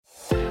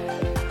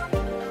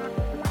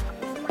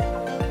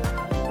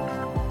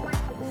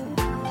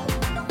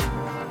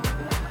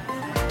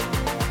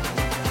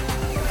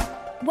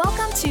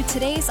to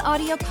today's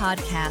audio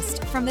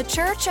podcast from the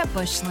Church at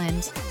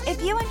Bushland.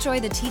 If you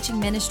enjoy the teaching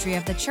ministry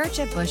of the Church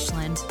at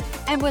Bushland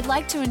and would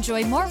like to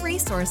enjoy more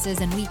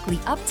resources and weekly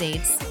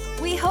updates,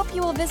 we hope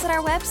you will visit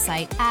our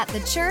website at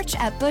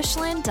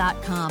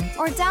thechurchatbushland.com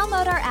or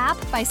download our app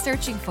by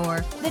searching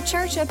for The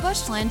Church at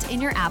Bushland in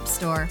your app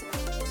store.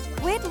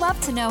 We'd love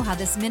to know how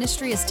this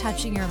ministry is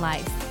touching your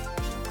life.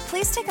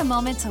 Please take a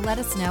moment to let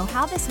us know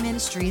how this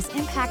ministry is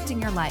impacting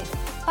your life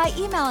by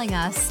emailing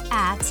us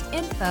at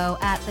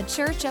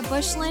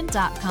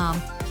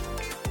info@thechurchatbushland.com.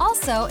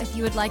 Also, if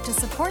you would like to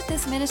support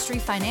this ministry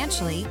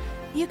financially,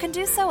 you can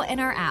do so in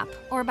our app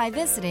or by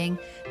visiting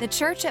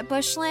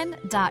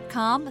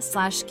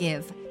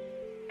thechurchatbushland.com/give.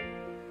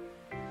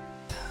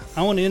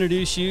 I want to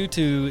introduce you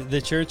to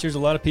the church. There's a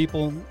lot of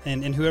people,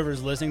 and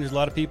whoever's listening, there's a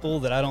lot of people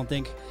that I don't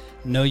think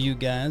know you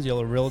guys.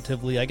 Y'all are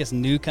relatively, I guess,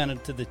 new kind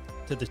of to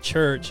the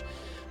church.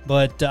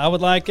 But I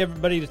would like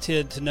everybody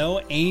to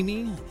know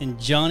Amy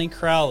and Johnny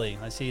Crowley.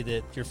 I see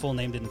that your full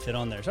name didn't fit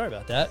on there. Sorry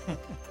about that.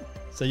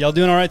 So y'all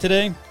doing all right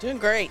today? Doing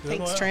great.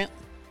 Thanks, Trent.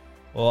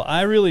 Well,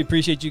 I really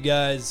appreciate you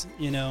guys,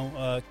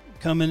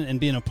 coming and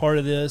being a part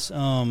of this.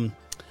 I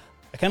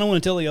kind of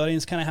want to tell the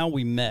audience kind of how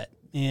we met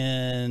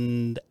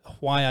and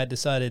why I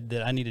decided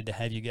that I needed to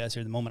have you guys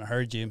here the moment I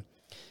heard you.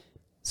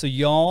 So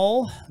we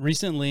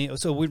recently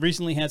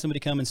had somebody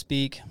come and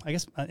speak, I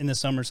guess in the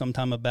summer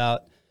sometime,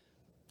 about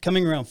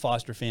coming around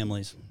foster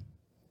families.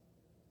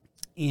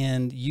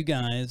 And you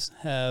guys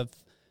have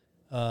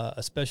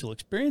a special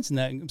experience in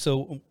that.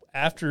 So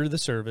after the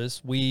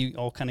service, we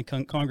all kind of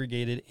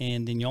congregated,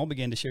 and then y'all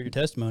began to share your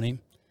testimony.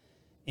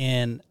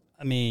 And,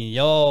 I mean,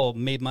 y'all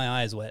made my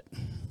eyes wet.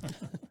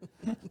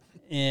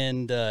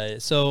 And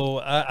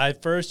so I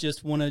first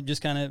just want to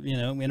just kind of,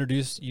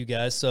 introduce you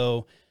guys.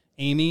 So,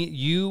 Amy,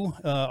 you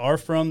are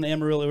from the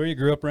Amarillo area,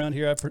 grew up around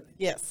here?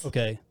 Yes.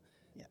 Okay.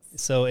 Yes.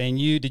 So, and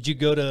did you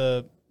go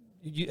to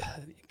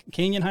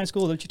Canyon High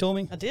School? Is that what you told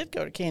me? I did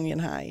go to Canyon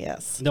High,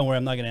 yes. Don't worry,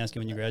 I'm not going to ask you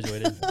when you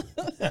graduated.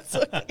 That's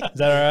okay. Is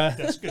that all right?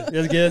 That's good.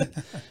 That's good?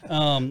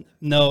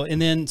 No,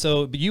 and then,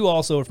 but you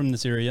also are from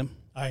this area.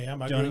 I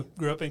am. I Johnny?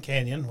 grew up in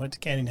Canyon, went to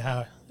Canyon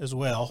High as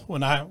well.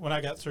 When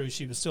I got through,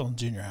 she was still in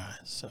junior high.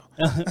 So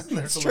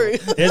That's true.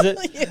 Is it?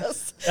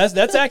 Yes.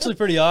 That's actually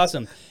pretty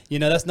awesome.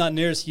 That's not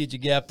near as huge a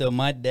gap, though.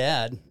 My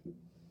dad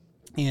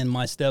and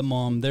my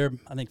stepmom, they're,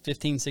 I think,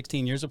 15,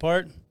 16 years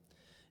apart.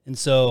 And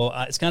so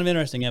it's kind of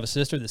interesting. I have a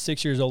sister that's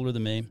 6 years older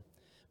than me,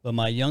 but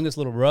my youngest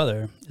little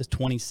brother is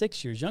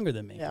 26 years younger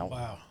than me. Yeah.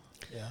 Wow.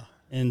 Yeah.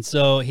 And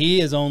so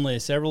he is only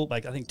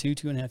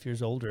two and a half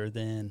years older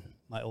than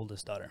my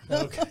oldest daughter.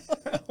 Okay.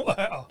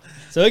 Wow.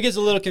 So it gets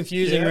a little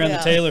confusing around the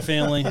Taylor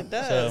family. It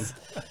does. So,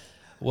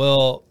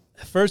 well,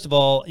 first of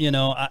all,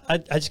 I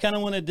just kind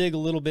of want to dig a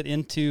little bit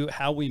into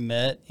how we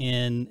met,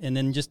 and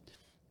then just,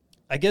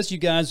 I guess you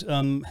guys,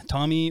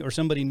 Tommy or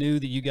somebody knew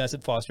that you guys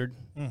had fostered.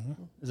 Mm-hmm.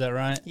 Is that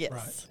right? Yes.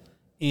 Right.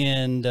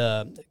 And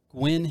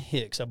Gwen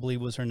Hicks, I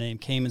believe was her name,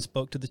 came and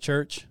spoke to the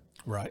church.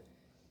 Right.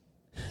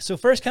 So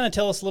first, kind of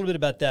tell us a little bit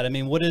about that. I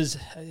mean,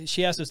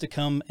 she asked us to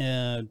come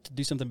to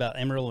do something about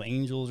Amarillo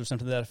Angels or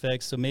something to that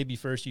effect. So maybe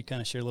first you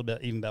kind of share a little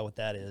bit even about what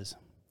that is.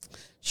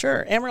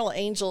 Sure. Amarillo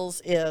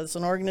Angels is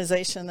an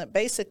organization that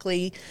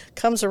basically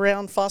comes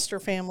around foster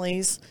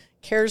families,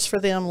 cares for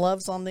them,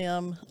 loves on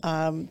them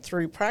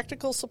through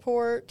practical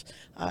support,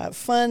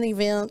 fun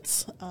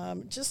events,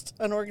 just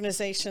an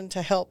organization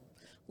to help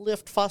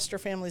lift foster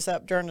families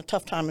up during a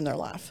tough time in their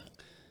life.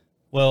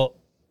 Well,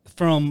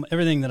 from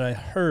everything that I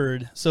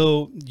heard,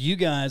 so you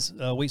guys,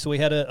 we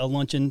had a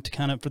luncheon to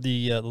kind of for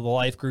the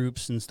life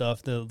groups and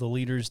stuff, the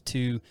leaders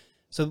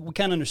so we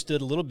kind of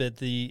understood a little bit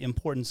the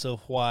importance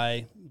of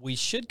why we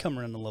should come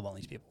around and love on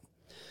these people.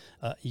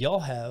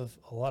 Y'all have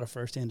a lot of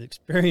firsthand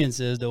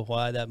experiences to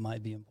why that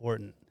might be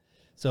important.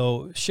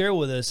 So share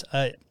with us.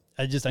 I'm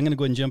going to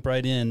go ahead and jump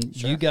right in.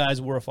 Sure. You guys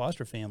were a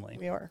foster family.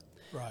 We are.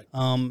 Right.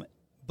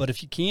 But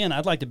if you can,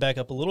 I'd like to back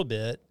up a little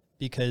bit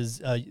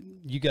because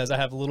you guys, I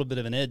have a little bit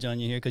of an edge on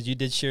you here because you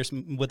did share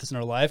some with us in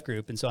our life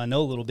group. And so I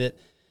know a little bit.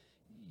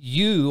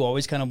 You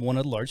always kind of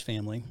wanted a large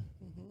family.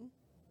 Mm-hmm.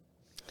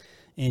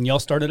 And y'all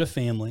started a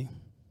family.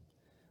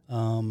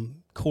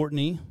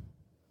 Courtney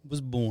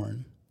was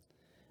born.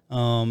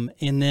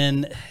 And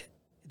then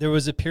there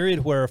was a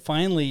period where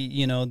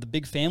finally, the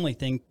big family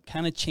thing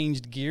kind of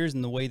changed gears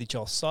in the way that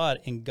y'all saw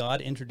it, and God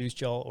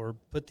introduced y'all or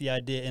put the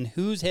idea in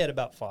whose head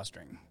about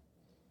fostering?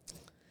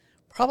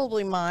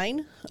 Probably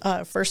mine.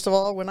 First of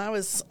all, when I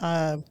was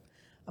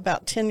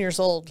about 10 years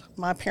old,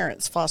 my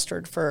parents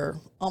fostered for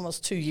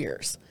almost 2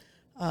 years.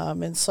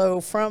 And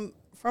so from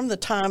the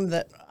time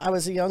that I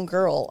was a young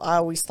girl, I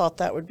always thought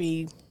that would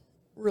be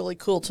really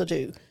cool to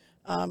do.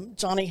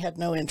 Johnny had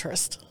no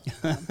interest,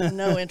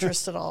 no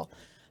interest at all.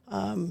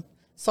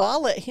 So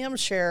I'll let him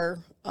share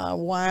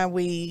why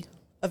we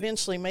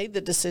eventually made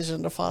the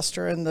decision to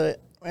foster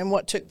and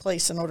what took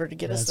place in order to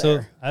get us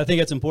there. So I think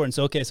that's important.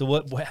 So, okay, so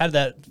how did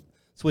that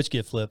switch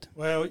get flipped?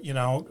 Well,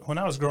 when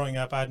I was growing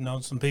up, I'd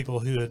known some people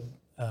who had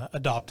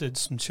adopted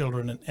some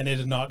children, and it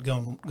had not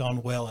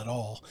gone well at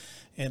all.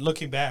 And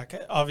looking back,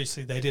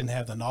 obviously they didn't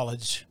have the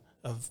knowledge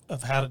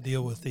of how to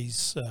deal with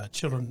these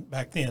children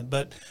back then.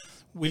 But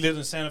we lived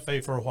in Santa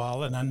Fe for a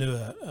while, and I knew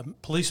a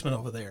policeman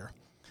over there.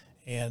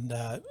 And,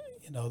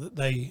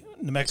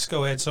 New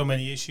Mexico had so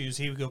many issues.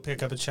 He would go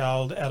pick up a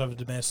child out of a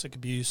domestic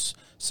abuse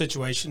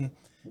situation,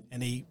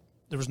 and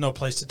there was no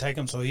place to take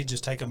him, so he'd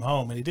just take him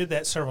home. And he did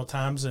that several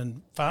times,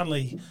 and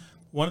finally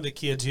one of the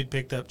kids he'd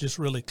picked up just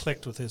really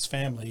clicked with his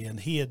family, and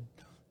he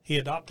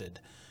adopted.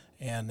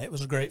 And it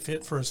was a great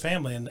fit for his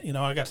family. And,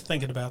 I got to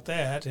thinking about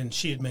that, and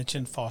she had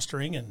mentioned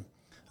fostering, and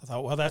I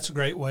thought, well, that's a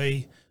great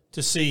way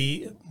to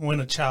see when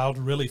a child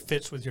really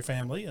fits with your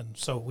family. And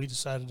so we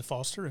decided to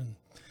foster and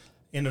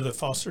enter the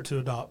foster to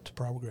adopt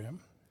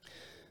program.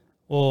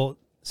 Well,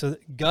 so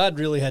God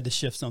really had to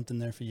shift something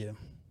there for you,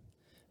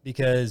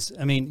 because,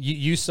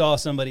 you saw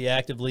somebody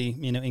actively,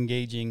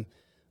 engaging.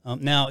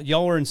 Now,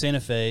 y'all were in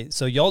Santa Fe,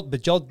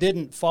 but y'all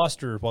didn't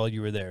foster while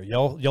you were there.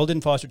 Y'all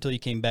didn't foster until you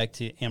came back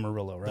to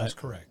Amarillo, right? That's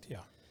correct, yeah.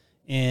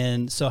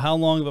 And so how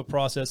long of a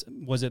process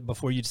was it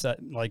before you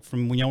decided, like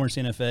from when y'all were in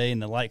Santa Fe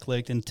and the light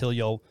clicked until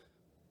y'all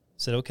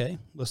said, okay,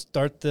 let's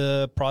start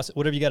the process,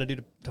 whatever you got to do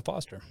to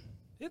foster?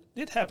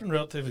 It happened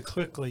relatively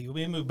quickly.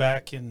 I moved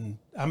back in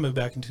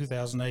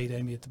 2008,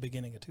 Amy at the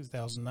beginning of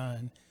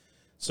 2009.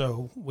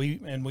 So we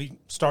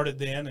started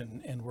then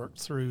and worked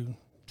through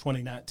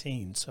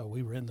 2019. So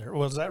we were in there.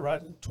 Was that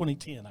right?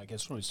 2010, I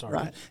guess, when we started.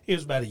 Right. It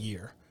was about a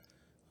year.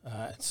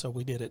 So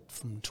we did it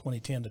from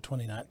 2010 to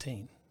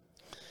 2019.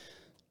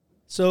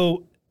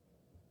 So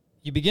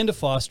you begin to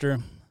foster.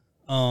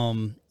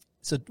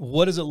 So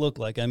what does it look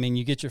like?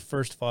 You get your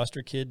first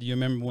foster kid. Do you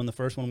remember when the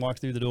first one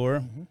walked through the door?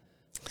 Mm-hmm.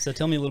 So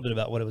tell me a little bit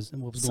about what was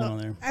going on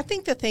there. I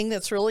think the thing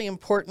that's really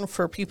important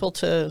for people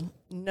to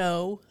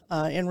know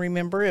and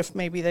remember, if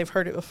maybe they've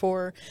heard it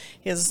before,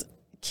 is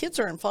kids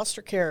are in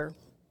foster care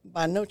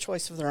by no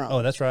choice of their own.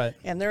 Oh, that's right.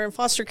 And they're in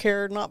foster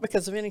care not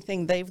because of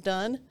anything they've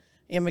done,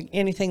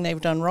 anything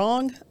they've done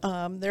wrong.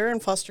 They're in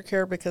foster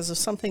care because of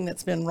something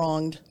that's been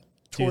wronged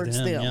towards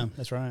them. Yeah,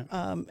 that's right.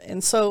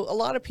 And so a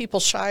lot of people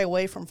shy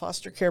away from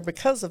foster care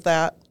because of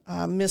that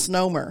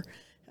misnomer.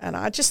 And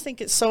I just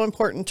think it's so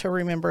important to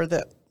remember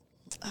that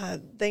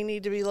they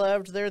need to be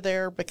loved. They're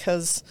there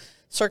because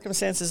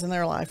circumstances in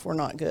their life were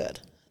not good.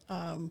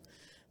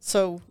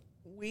 So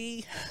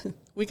we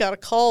got a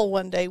call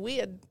one day.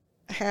 We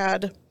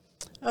had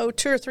 2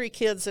 or 3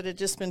 kids that had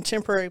just been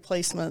temporary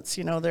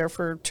placements, there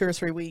for 2 or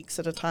 3 weeks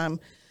at a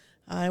time.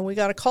 And we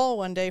got a call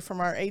one day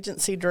from our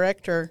agency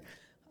director,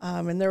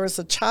 and there was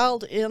a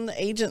child in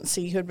the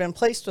agency who had been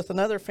placed with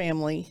another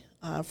family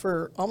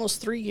for almost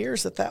 3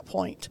 years at that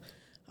point.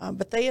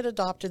 But they had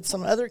adopted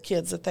some other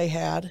kids that they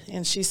had,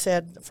 and she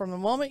said, from the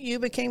moment you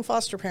became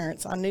foster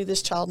parents, I knew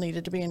this child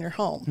needed to be in your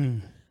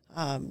home.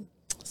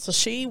 So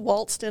she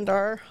waltzed into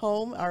our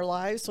home, our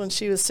lives, when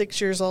she was 6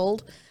 years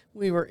old.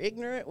 We were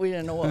ignorant. We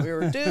didn't know what we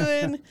were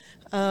doing.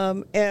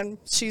 And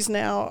she's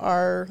now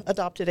our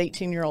adopted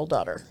 18-year-old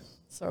daughter.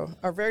 So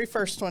our very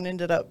first one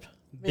ended up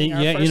being our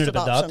first you ended up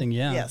adoption. adopting,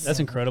 yeah. Yes. That's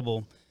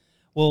incredible.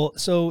 Well,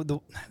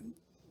 so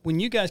when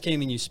you guys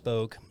came and you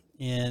spoke,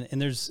 and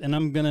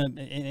I'm gonna,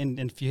 and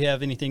if you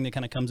have anything that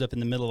kind of comes up in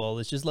the middle of all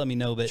this, just let me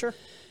know. But Sure.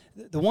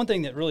 The one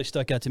thing that really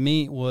stuck out to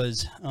me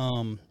was a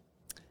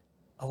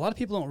lot of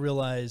people don't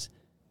realize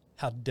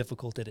how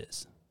difficult it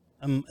is,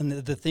 and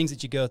the things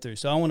that you go through.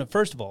 So I want to,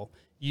 first of all,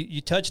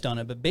 you touched on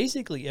it, but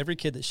basically every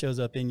kid that shows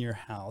up in your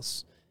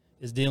house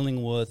is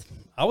dealing with,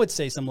 I would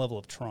say, some level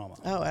of trauma.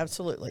 Oh,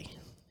 absolutely.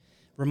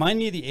 Remind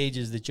me of the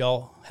ages that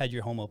y'all had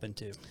your home open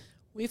to.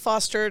 We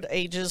fostered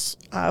ages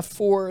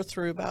 4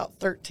 through about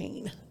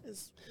 13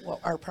 is what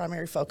our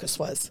primary focus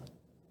was.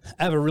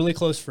 I have a really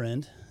close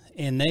friend,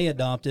 and they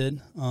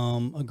adopted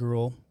a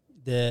girl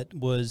that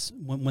was,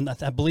 when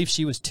I believe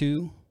she was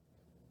 2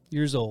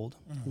 years old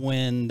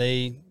when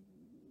they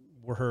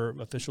were her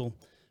official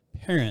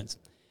parents,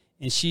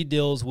 and she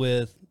deals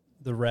with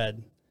the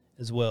RAD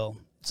as well.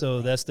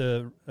 So that's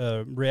the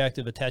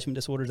reactive attachment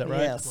disorder, is that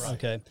right? Yes. Right.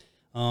 Okay.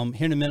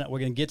 Here in a minute, we're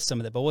going to get to some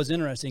of that. But what's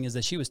interesting is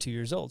that she was 2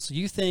 years old. So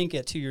you think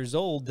at 2 years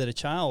old that a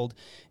child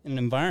in an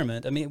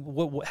environment,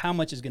 how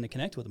much is going to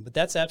connect with them? But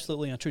that's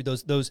absolutely not true.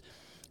 Those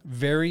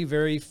very,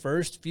 very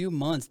first few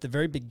months, the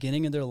very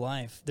beginning of their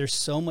life, there's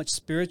so much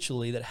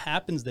spiritually that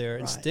happens there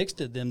and sticks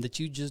to them that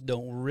you just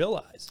don't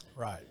realize.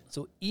 Right.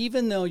 So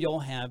even though y'all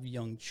have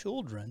young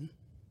children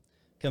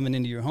coming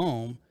into your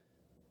home,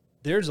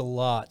 there's a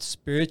lot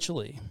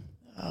spiritually,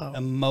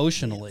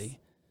 emotionally,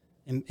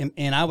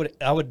 and I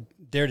would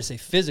dare to say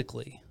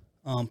physically,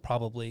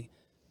 probably,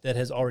 that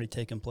has already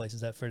taken place.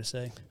 Is that fair to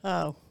say?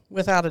 Oh,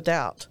 without a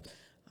doubt.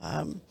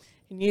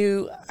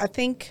 I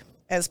think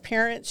as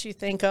parents, you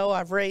think,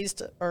 I've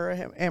raised or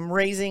am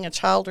raising a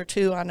child or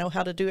two. I know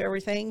how to do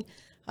everything.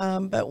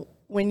 But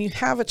when you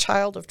have a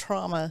child of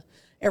trauma,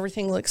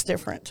 everything looks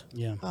different.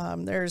 Yeah.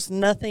 There's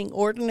nothing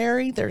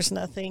ordinary. There's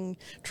nothing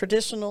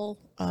traditional.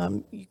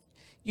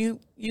 You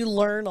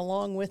learn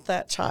along with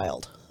that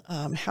child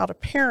how to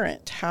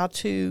parent, how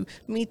to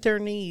meet their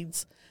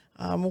needs.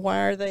 Why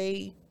are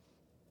they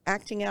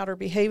acting out or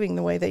behaving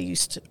the way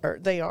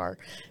they are?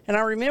 And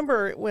I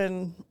remember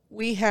when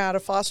we had a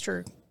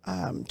foster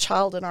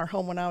child in our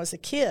home when I was a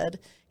kid,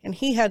 and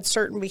he had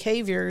certain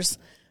behaviors,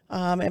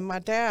 and my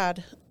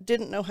dad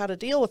didn't know how to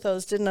deal with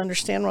those, didn't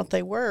understand what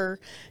they were,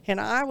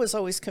 and I was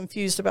always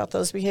confused about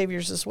those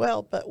behaviors as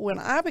well. But when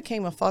I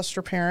became a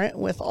foster parent,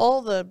 with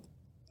all the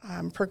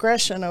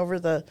progression over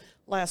the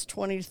last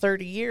 20,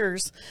 30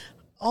 years,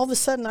 all of a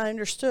sudden I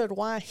understood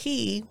why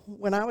he,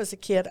 when I was a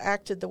kid,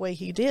 acted the way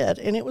he did,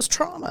 and it was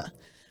trauma.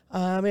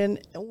 And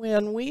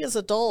when we as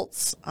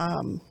adults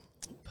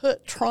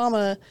put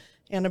trauma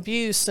and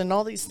abuse and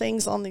all these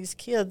things on these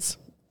kids,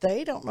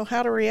 they don't know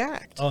how to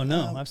react. Oh,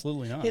 no,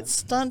 absolutely not. It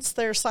stunts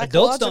their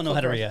psychological Adults don't know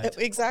how to react.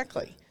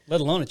 Exactly.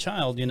 Let alone a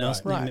child, you know.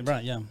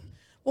 Right. Yeah.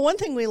 Well, one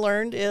thing we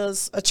learned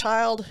is a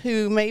child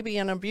who may be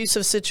in an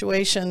abusive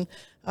situation,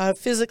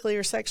 physically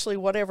or sexually,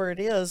 whatever it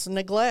is,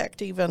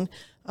 neglect even,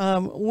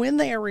 when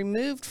they are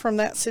removed from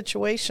that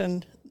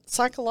situation,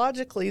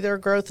 psychologically their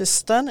growth is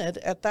stunted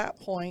at that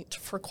point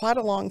for quite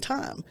a long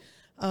time.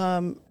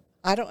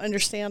 I don't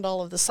understand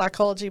all of the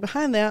psychology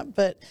behind that,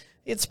 but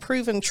it's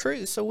proven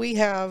true. So we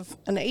have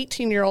an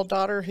 18-year-old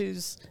daughter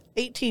who's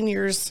 18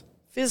 years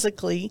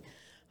physically.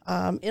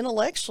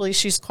 Intellectually,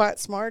 she's quite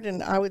smart,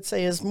 and I would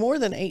say is more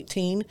than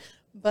 18,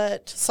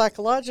 but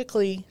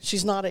psychologically,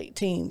 she's not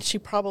 18. She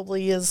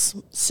probably is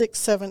 6,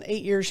 7,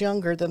 8 years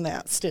younger than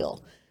that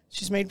still.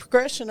 She's made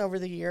progression over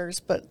the years,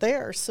 but they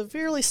are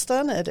severely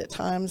stunted at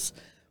times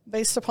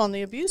based upon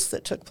the abuse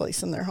that took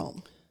place in their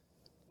home.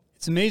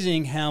 It's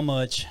amazing how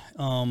much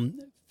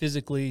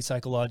physically,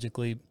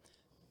 psychologically,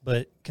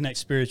 but connect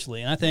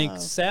spiritually. And I think,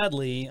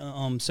 sadly,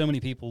 so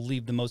many people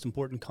leave the most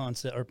important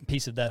concept or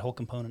piece of that whole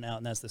component out,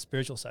 and that's the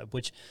spiritual side,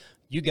 which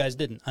you guys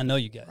didn't. I know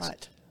you guys.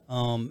 Right.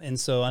 And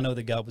so I know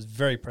that God was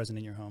very present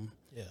in your home.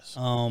 Yes.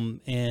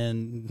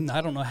 And I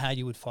don't know how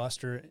you would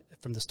foster,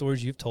 from the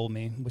stories you've told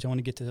me, which I want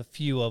to get to a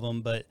few of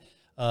them, but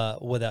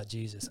without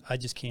Jesus, I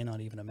just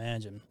cannot even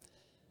imagine.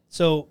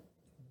 So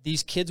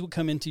these kids would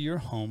come into your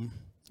home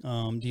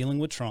dealing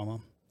with trauma,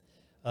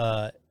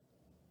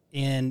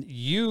 and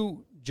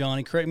you,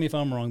 Johnny, correct me if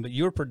I'm wrong, but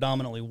you were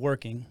predominantly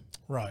working.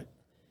 Right.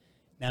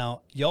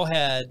 Now, y'all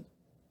had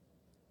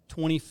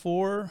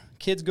 24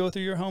 kids go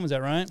through your home, is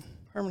that right?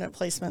 Permanent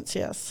placements,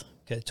 yes.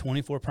 Okay,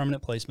 24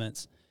 permanent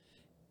placements.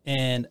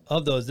 And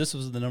of those, this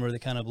was the number that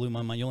kind of blew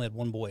my mind. You only had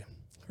one boy.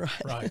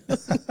 Right.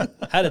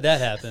 How did that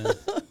happen?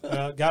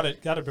 God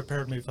had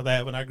prepared me for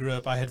that. When I grew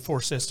up, I had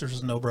 4 sisters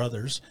and no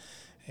brothers.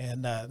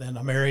 And then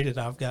I married, and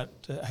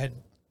I had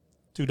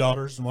 2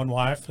 daughters and 1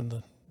 wife, and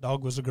the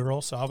dog was a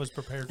girl, so I was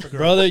prepared for girls.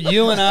 Brother,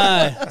 you and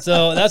I.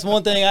 So that's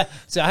one thing.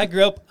 I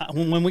grew up,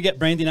 when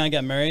Brandy and I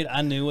got married,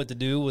 I knew what to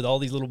do with all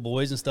these little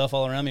boys and stuff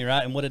all around me,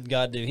 right? And what did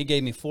God do? He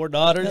gave me 4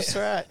 daughters. That's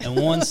right.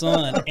 And 1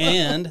 son.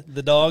 And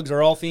the dogs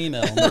are all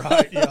female.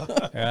 Right, yeah.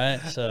 Right?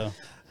 So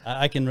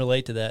I can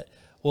relate to that.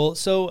 Well,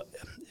 so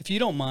if you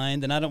don't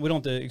mind, and we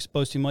don't have to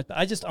expose too much, but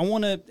I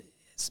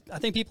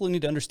think people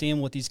need to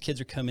understand what these kids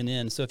are coming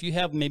in. So if you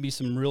have maybe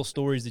some real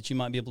stories that you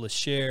might be able to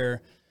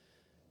share,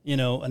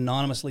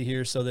 anonymously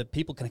here, so that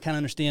people can kind of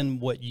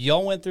understand what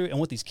y'all went through and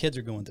what these kids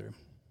are going through.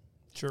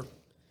 Sure.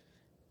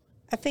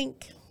 I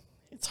think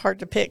it's hard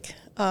to pick,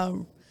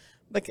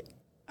 but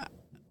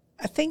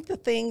I think the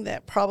thing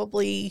that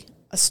probably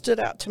stood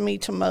out to me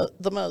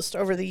the most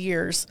over the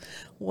years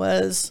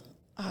was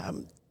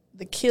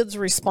the kids'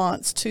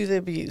 response to the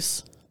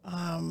abuse.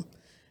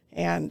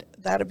 And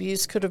that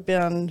abuse could have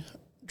been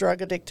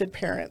drug-addicted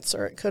parents,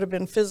 or it could have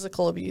been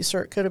physical abuse,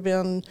 or it could have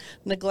been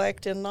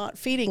neglect and not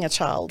feeding a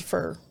child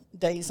for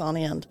days on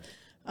end.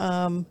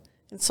 And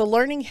so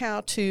learning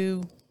how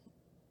to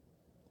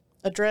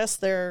address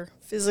their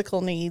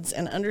physical needs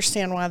and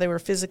understand why they were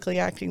physically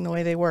acting the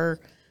way they were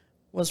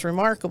was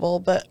remarkable.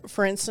 But,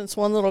 for instance,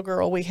 one little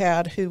girl we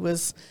had who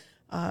was,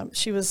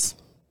 she was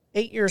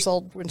 8 years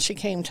old when she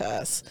came to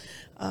us,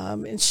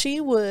 and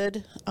she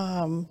would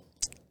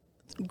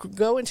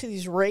go into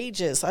these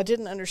rages. I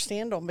didn't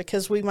understand them,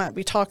 because we might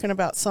be talking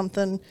about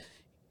something,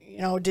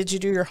 did you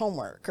do your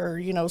homework,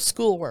 or,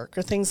 schoolwork,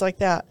 or things like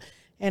that.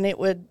 And it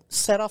would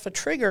set off a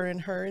trigger in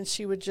her, and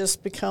she would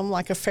just become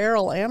like a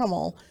feral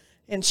animal.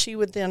 And she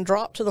would then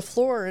drop to the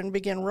floor and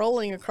begin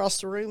rolling across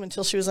the room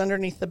until she was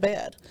underneath the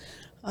bed.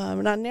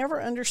 And I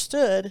never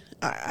understood.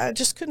 I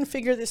just couldn't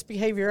figure this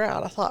behavior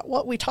out. I thought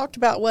what we talked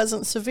about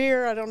wasn't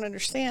severe. I don't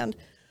understand.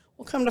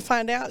 Well, come to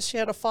find out, she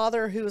had a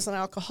father who was an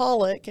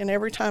alcoholic, and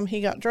every time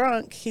he got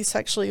drunk, he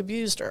sexually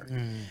abused her.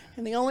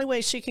 And the only way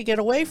she could get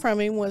away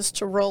from him was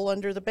to roll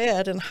under the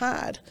bed and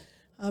hide.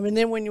 And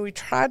then when we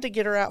tried to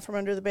get her out from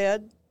under the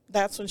bed,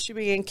 that's when she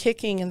began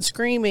kicking and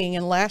screaming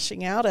and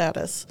lashing out at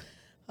us.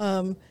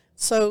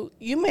 So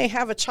you may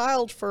have a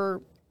child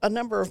for a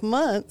number of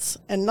months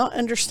and not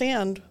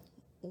understand,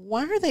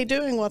 why are they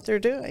doing what they're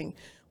doing?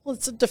 Well,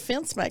 it's a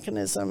defense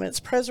mechanism. It's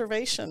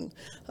preservation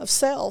of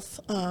self.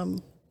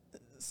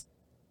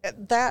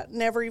 That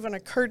never even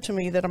occurred to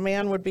me, that a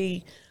man would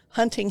be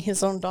hunting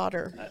his own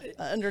daughter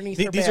underneath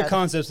her bed. These are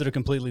concepts that are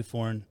completely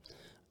foreign.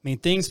 I mean,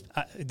 things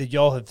that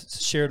y'all have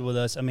shared with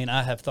us,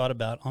 I have thought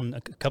about on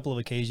a couple of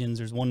occasions.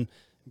 There's one in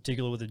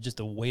particular with just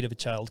the weight of a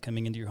child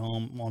coming into your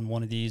home on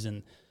one of these,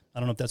 and I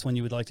don't know if that's one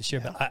you would like to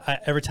share, but I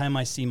every time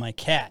I see my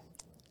cat,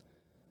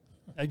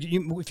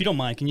 if you don't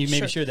mind, can you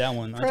maybe share that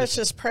one?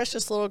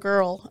 Precious little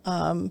girl.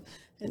 And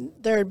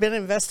there had been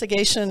an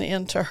investigation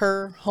into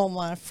her home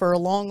life for a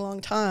long,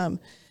 long time,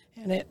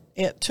 and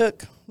it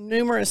took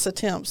numerous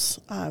attempts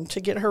to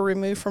get her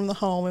removed from the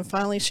home, and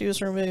finally she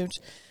was removed.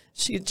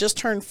 She had just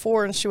turned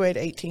 4, and she weighed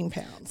 18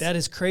 pounds. That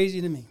is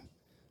crazy to me.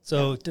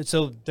 So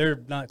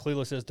they're not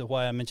clueless as to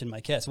why I mentioned my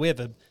cat. So we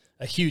have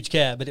a huge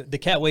cat, but the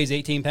cat weighs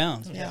 18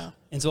 pounds. Yeah.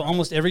 And so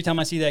almost every time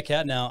I see that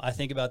cat now, I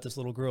think about this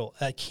little girl.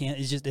 It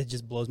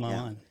just blows my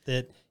mind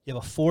that you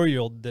have a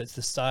 4-year-old that's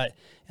the size,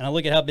 and I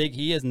look at how big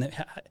he is, and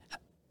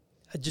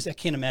I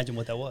can't imagine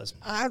what that was.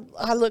 I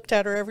looked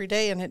at her every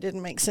day, and it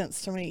didn't make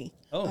sense to me.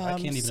 Oh, I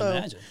can't even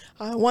imagine.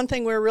 One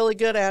thing we're really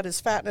good at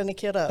is fattening a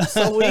kid up.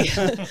 So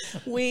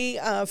we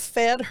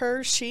fed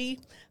her. She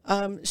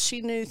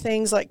knew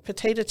things like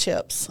potato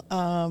chips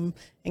and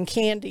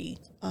candy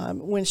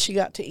when she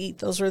got to eat.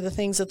 Those were the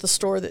things at the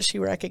store that she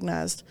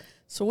recognized.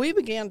 So we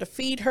began to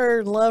feed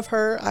her and love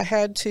her.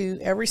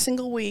 Every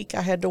single week,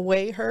 I had to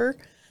weigh her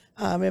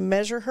and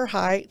measure her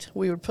height.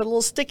 We would put a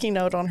little sticky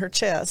note on her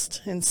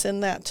chest and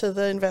send that to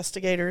the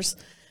investigators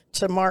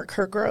to mark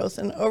her growth.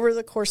 And over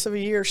the course of a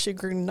year, she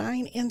grew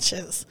 9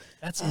 inches.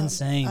 That's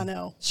insane. I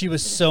know. She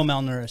was so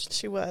malnourished.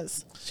 She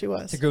was.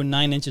 To grow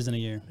 9 inches in a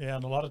year. Yeah,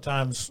 and a lot of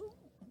times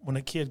when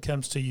a kid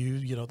comes to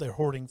you, they're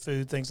hoarding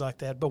food, things like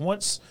that. But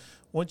once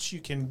you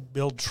can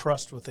build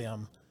trust with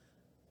them,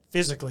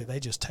 physically they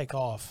just take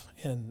off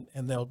and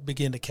they'll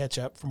begin to catch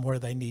up from where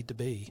they need to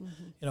be.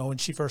 Mm-hmm. When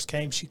she first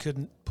came, she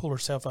couldn't pull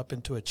herself up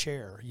into a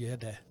chair. You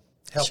had to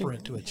help her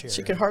into a chair.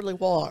 She could hardly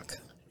walk.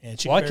 And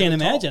I can't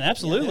imagine.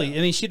 Absolutely. Yeah.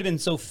 I mean, she'd have been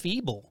so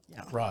feeble.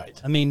 Yeah. Right.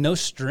 I mean, no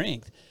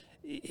strength.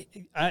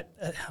 I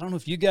don't know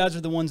if you guys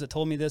are the ones that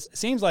told me this. It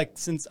seems like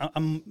since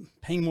I'm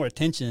paying more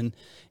attention,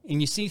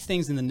 and you see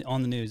things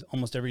on the news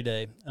almost every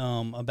day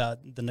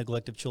about the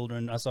neglect of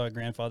children. I saw a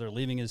grandfather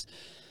leaving his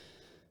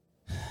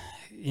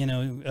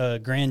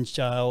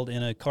grandchild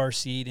in a car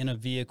seat in a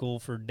vehicle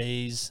for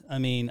days. I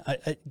mean,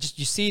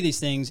 you see these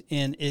things,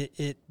 and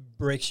it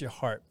breaks your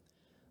heart.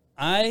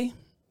 I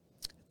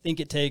think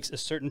it takes a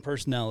certain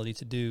personality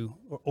to do,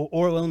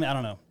 or I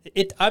don't know.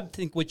 I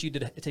think what you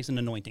did, it takes an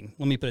anointing.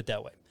 Let me put it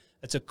that way.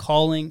 It's a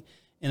calling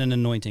and an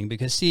anointing.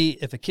 Because, see,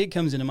 if a kid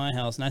comes into my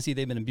house and I see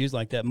they've been abused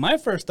like that, my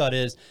first thought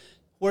is,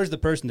 where's the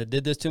person that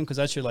did this to him? Because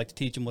I sure like to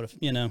teach them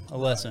a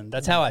lesson.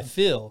 That's how I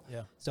feel.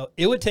 Yeah. So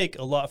it would take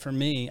a lot for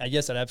me. I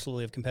guess I'd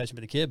absolutely have compassion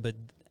for the kid, but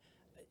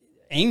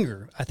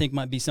anger, I think,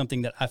 might be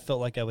something that I felt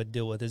like I would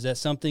deal with. Is that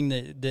something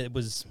that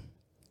was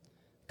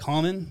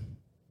common?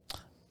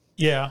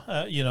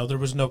 Yeah, there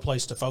was no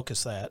place to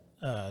focus that,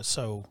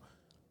 so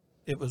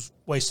it was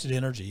wasted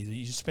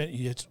energy.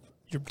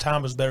 Your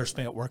time was better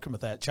spent working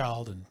with that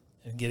child and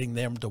getting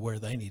them to where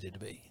they needed to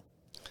be.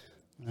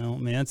 Well, I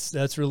mean,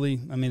 that's really,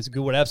 I mean, it's a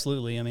good word.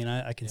 Absolutely. I mean,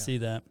 I can see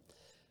that.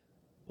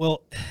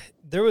 Well,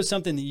 there was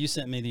something that you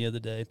sent me the other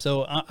day.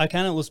 So I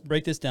kind of, let's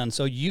break this down.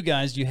 So you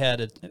guys,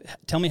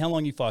 tell me how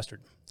long you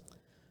fostered.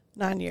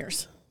 9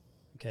 years.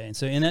 Okay. And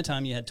so in that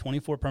time you had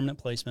 24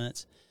 permanent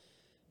placements,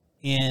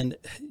 and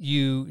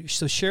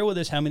so share with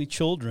us how many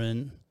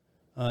children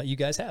you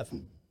guys have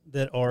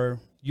that are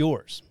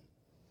yours.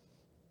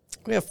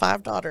 We have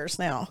 5 daughters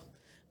now.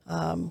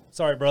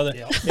 Sorry, brother.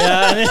 Yeah.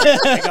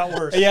 It got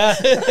worse. Yeah.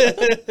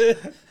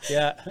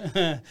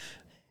 Yeah.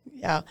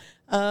 Yeah.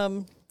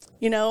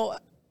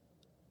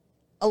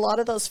 A lot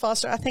of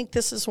those I think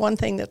this is one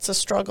thing that's a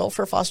struggle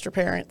for foster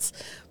parents.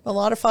 A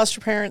lot of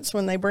foster parents,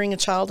 when they bring a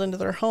child into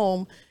their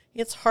home,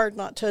 it's hard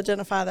not to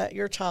identify that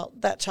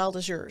child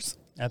is yours.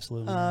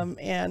 Absolutely.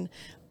 And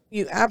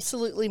you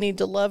absolutely need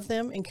to love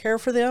them and care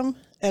for them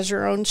as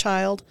your own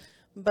child.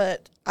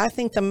 But I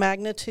think the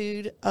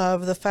magnitude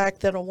of the fact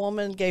that a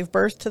woman gave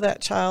birth to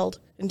that child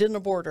and didn't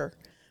abort her,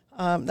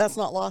 that's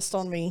not lost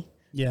on me.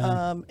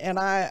 Yeah. And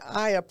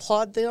I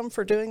applaud them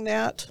for doing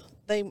that.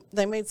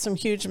 They made some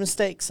huge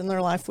mistakes in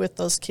their life with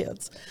those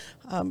kids,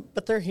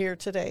 but they're here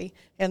today,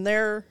 and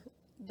they're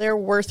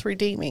worth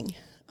redeeming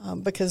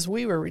because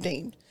we were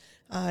redeemed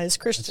as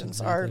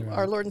Christians. Exactly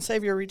our Lord and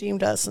Savior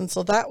redeemed us, and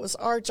so that was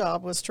our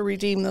job, was to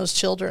redeem those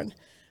children.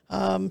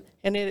 And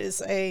it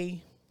is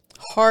a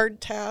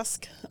hard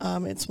task.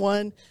 It's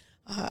one,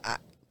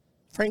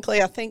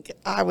 frankly, I think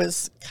I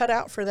was cut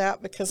out for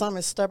that because I'm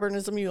as stubborn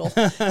as a mule.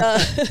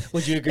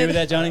 Would you agree with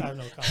that, Johnny? I have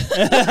no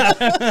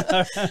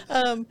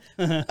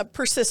comment.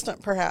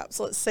 Persistent, perhaps.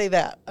 Let's say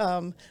that.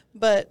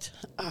 But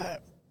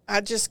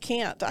I just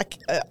can't.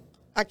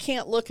 I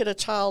can't look at a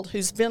child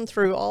who's been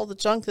through all the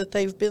junk that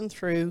they've been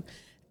through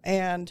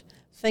and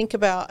think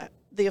about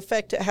the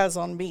effect it has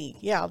on me.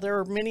 Yeah, there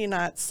are many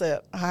nights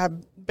that I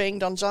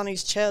banged on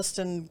Johnny's chest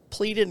and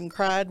pleaded and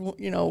cried,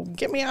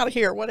 get me out of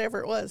here,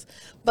 whatever it was.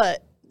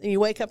 But you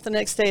wake up the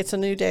next day, it's a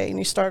new day, and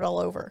you start all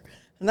over.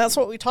 And that's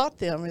what we taught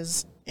them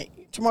is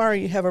tomorrow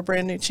you have a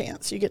brand new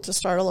chance. You get to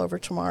start all over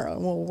tomorrow,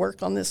 and we'll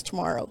work on this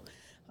tomorrow.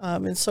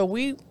 And so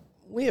we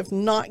have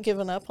not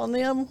given up on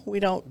them.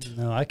 We don't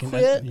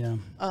quit. Yeah.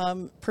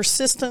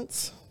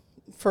 Persistence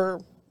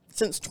for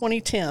since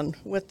 2010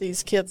 with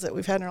these kids that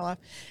we've had in our life.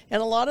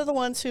 And a lot of the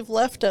ones who've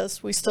left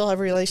us, we still have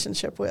a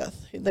relationship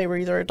with. They were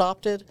either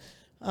adopted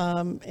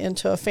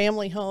into a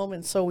family home,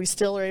 and so we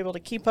still are able to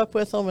keep up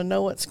with them and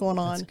know what's going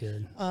on. That's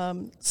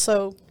good.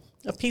 So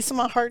a piece of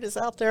my heart is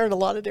out there in a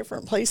lot of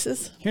different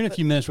places. Here in a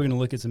few minutes, we're going to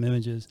look at some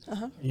images,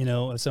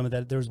 of some of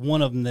that. There was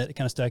one of them that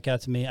kind of stuck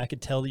out to me. I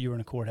could tell that you were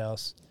in a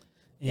courthouse.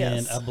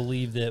 And Yes. I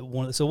believe that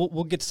so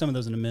we'll get to some of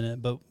those in a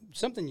minute, but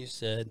something you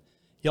said,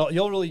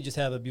 y'all really just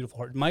have a beautiful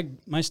heart. My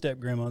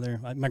step-grandmother,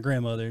 my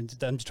grandmother,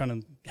 I'm just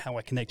trying to, how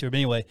I connect to her, but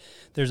anyway,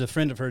 there's a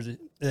friend of hers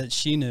that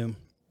she knew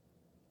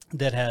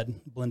that had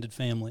blended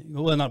family.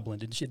 Well, not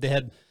blended. They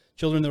had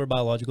children that were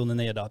biological, and then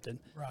they adopted.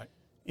 Right.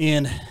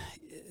 And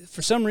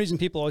for some reason,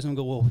 people always want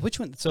to go, well, which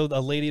one? So a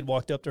lady had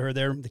walked up to her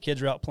there. The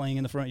kids are out playing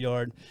in the front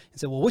yard and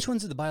said, well, which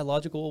ones are the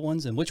biological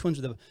ones and which ones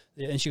are the –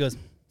 and she goes,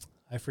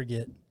 I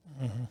forget.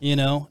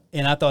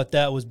 And I thought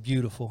that was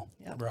beautiful.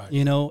 Yeah. Right.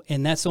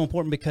 And that's so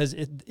important because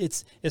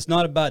it's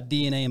not about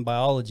DNA and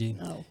biology.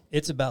 No.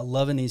 It's about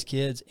loving these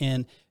kids.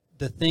 And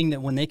the thing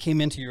that when they came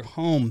into your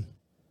home,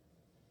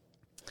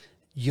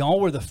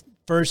 y'all were the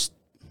first,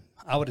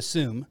 I would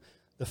assume,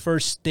 the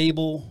first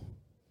stable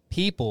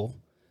people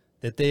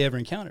that they ever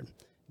encountered.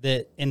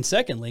 And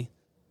secondly,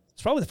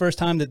 it's probably the first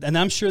time that, and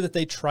I'm sure that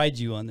they tried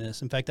you on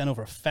this. In fact, I know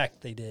for a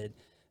fact they did,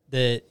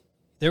 that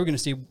they were going to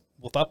see,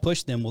 well, if I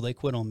push them, will they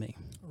quit on me?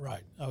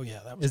 Right. Oh,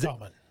 yeah, that was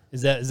common.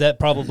 Is that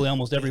probably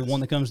almost every one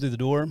that comes through the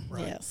door?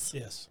 Right. Yes.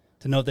 Yes.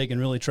 To know if they can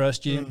really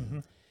trust you? Mm-hmm.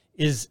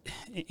 Is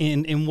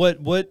in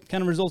what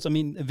kind of results? I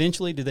mean,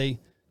 eventually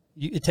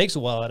it takes a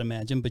while, I'd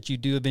imagine, but you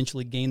do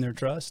eventually gain their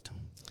trust?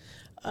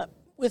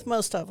 With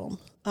most of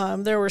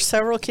them. There were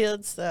several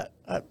kids that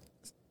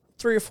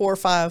 3 or 4 or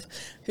 5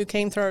 who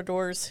came through our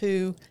doors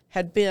who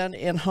had been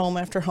in home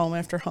after home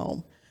after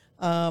home.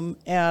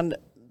 And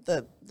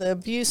the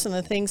abuse and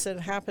the things that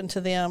had happened to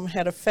them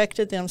had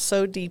affected them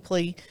so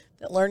deeply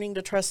that learning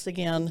to trust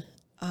again,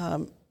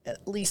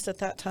 at least at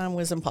that time,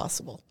 was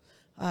impossible.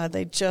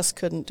 They just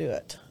couldn't do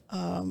it.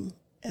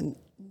 And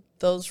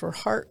those were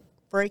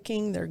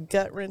heartbreaking. They're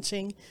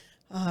gut-wrenching.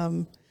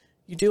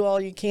 You do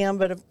all you can,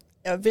 but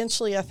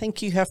eventually I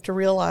think you have to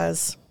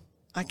realize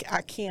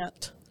I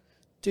can't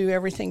do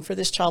everything for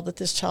this child that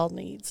this child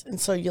needs. And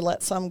so you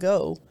let some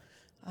go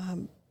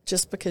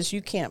just because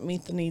you can't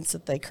meet the needs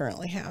that they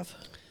currently have.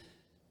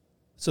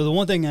 So the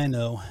one thing I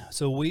know,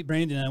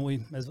 Brandon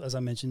and I, as I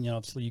mentioned,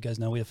 obviously you guys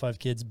know we have 5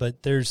 kids,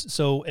 but there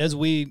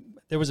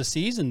was a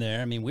season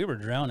there. I mean, we were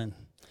drowning.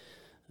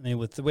 I mean,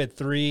 we had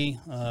 3.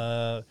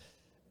 I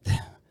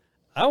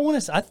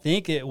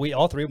think we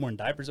all 3 were in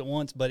diapers at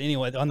once. But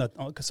anyway,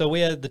 so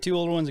we had the 2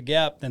 older ones, a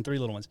gap, then 3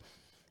 little ones,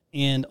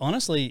 and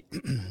honestly,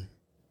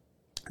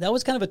 that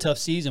was kind of a tough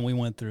season we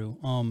went through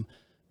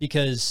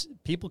because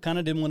people kind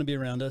of didn't want to be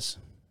around us.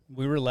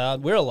 We were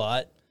loud. We're a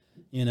lot.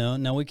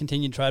 Now we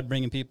continued to try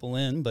bringing people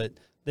in, but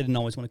they didn't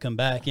always want to come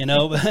back,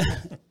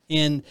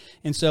 and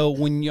so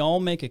when y'all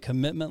make a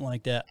commitment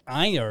like that,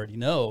 I already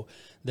know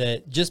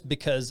that just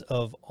because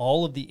of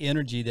all of the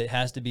energy that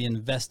has to be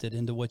invested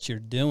into what you're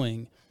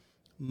doing,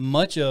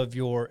 much of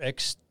your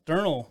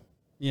external,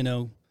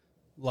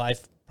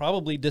 life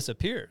probably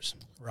disappears.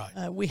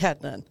 Right. We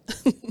had none.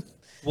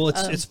 Well,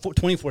 it's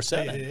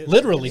 24/7, it is.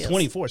 literally It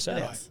is. 24/7.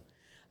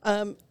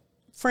 Yes.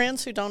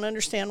 Friends who don't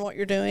understand what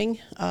you're doing,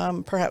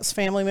 perhaps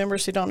family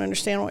members who don't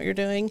understand what you're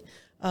doing,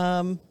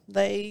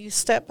 they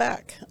step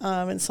back,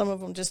 and some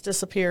of them just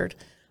disappeared.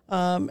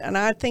 And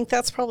I think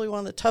that's probably one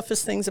of the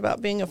toughest things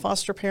about being a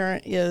foster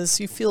parent is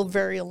you feel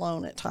very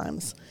alone at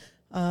times.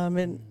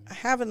 And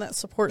having that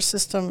support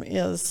system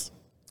is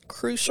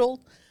crucial,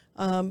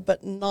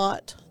 but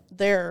not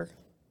there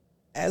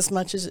as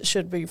much as it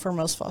should be for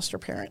most foster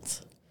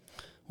parents.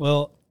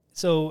 Well,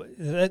 so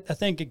I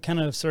think it kind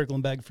of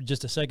circling back for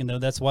just a second, though,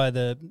 that's why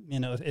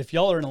if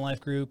y'all are in a life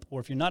group or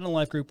if you're not in a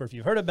life group or if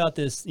you've heard about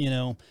this,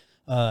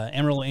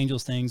 Amarillo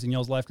Angels things and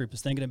y'all's life group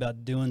is thinking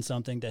about doing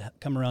something to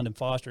come around and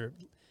foster,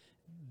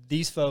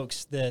 these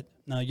folks I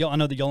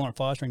know that y'all aren't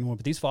fostering anymore,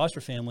 but these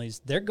foster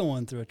families, they're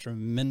going through a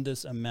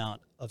tremendous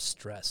amount of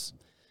stress.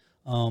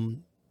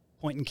 Point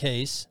in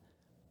case,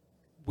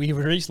 we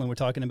recently were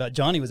talking about,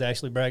 Johnny was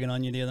actually bragging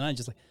on you the other night,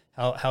 just like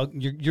how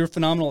you're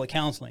phenomenal at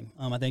counseling.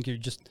 I think you're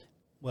just,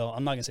 well,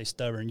 I'm not going to say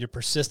stubborn, you're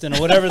persistent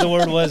or whatever the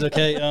word was,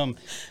 okay?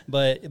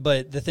 But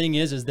the thing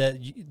is that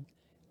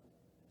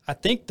I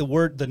think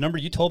the number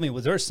you told me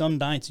was there are some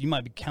nights you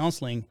might be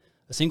counseling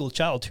a single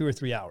child 2 or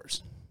 3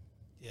 hours.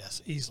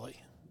 Yes, easily.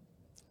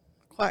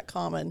 Quite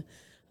common.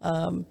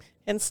 And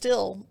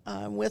still,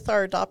 with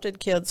our adopted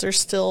kids, there's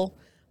still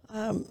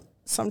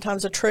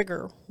sometimes a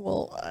trigger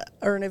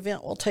or an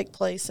event will take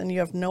place and you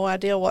have no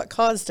idea what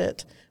caused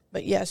it.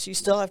 But yes, you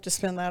still have to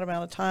spend that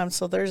amount of time.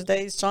 So there's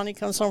days Johnny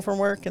comes home from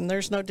work and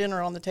there's no dinner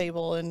on the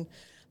table and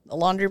the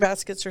laundry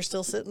baskets are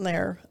still sitting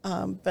there.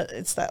 But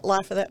it's that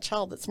life of that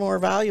child that's more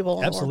valuable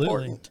and Absolutely.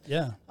 more important.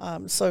 Yeah.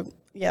 So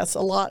yes,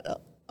 a lot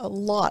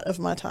of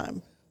my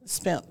time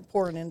spent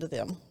pouring into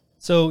them.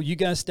 So you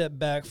guys stepped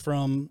back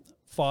from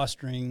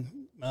fostering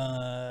when?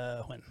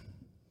 A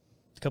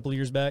couple of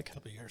years back? A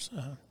couple of years.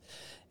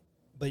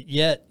 But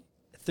yet,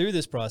 through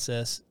this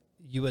process,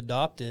 you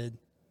adopted,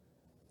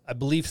 I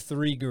believe,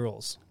 3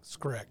 girls. That's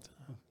correct.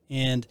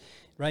 And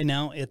right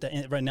now,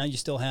 right now, you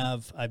still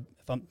have,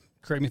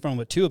 correct me if I'm wrong,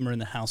 but 2 of them are in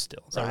the house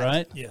still. Is that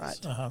right? Yes.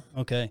 Right. Uh-huh.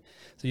 Okay.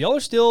 So y'all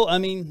are still, I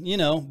mean,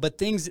 but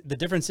the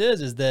difference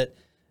is that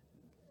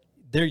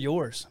they're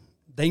yours.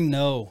 They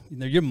know.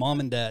 They're your mom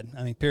and dad.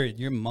 I mean, period.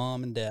 Your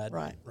mom and dad.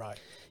 Right. Right.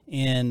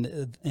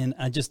 And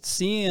I just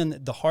seeing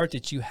the heart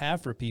that you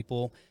have for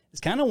people is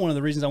kind of one of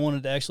the reasons I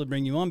wanted to actually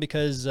bring you on,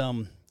 because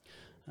I'm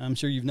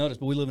sure you've noticed,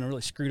 but we live in a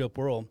really screwed up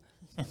world.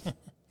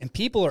 And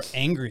people are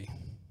angry.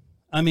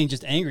 I mean,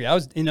 just angry. I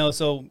was,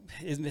 so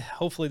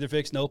hopefully they're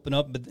fixing to open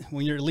up. But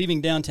when you're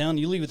leaving downtown,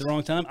 you leave at the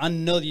wrong time. I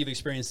know that you've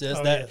experienced this.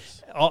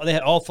 Yes. They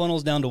had all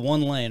funnels down to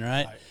one lane,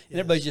 right? And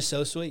everybody's just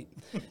so sweet.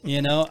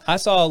 I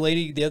saw a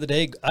lady the other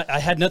day. I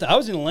had nothing. I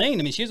was in the lane.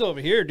 I mean, she was over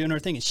here doing her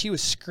thing, and she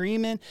was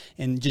screaming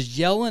and just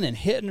yelling and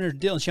hitting her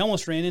deal. And she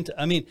almost ran into,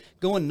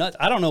 going nuts.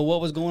 I don't know what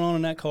was going on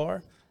in that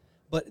car.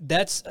 But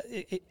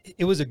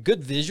it was a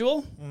good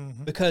visual,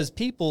 because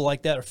people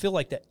like that or feel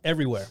like that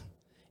everywhere.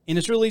 And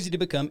it's real easy to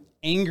become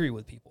angry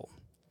with people.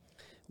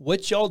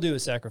 What y'all do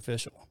is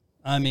sacrificial.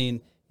 I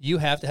mean, you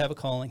have to have a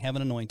calling, have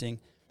an anointing.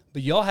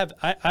 But y'all have,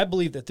 I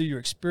believe that through your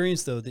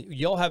experience, though, that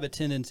y'all have a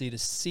tendency to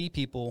see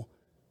people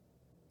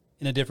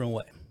in a different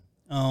way.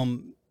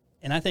 And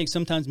I think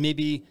sometimes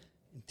maybe,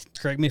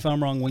 correct me if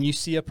I'm wrong, when you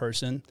see a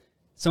person,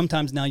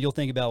 sometimes now you'll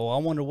think about, well, I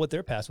wonder what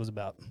their past was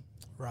about.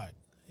 Right.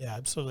 Yeah,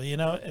 absolutely.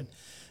 And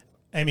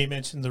Amy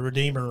mentioned the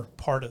Redeemer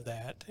part of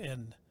that.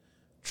 And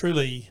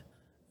truly,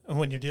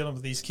 when you're dealing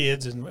with these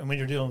kids and when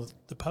you're dealing with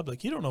the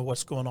public, you don't know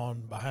what's going on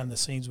behind the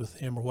scenes with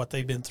them or what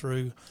they've been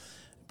through.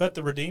 But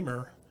the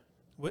Redeemer,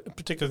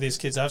 particularly these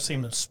kids, I've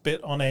seen them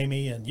spit on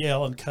Amy and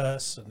yell and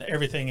cuss and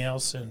everything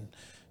else. And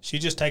she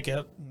just take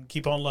it and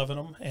keep on loving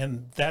them.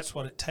 And that's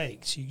what it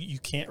takes. You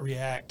can't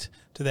react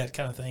to that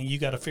kind of thing. You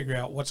got to figure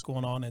out what's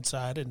going on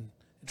inside and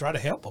try to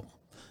help them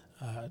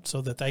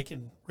so that they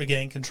can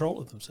regain control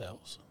of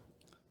themselves.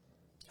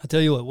 I'll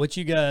tell you what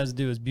you guys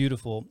do is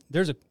beautiful.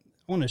 I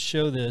want to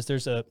show this.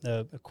 There's a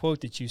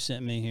quote that you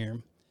sent me here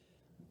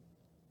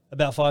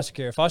about foster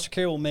care. Foster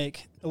care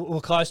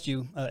will cost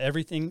you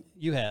everything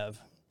you have,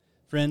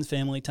 friends,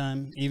 family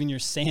time, even your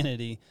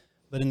sanity.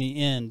 But in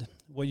the end,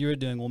 what you're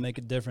doing will make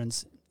a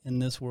difference in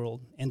this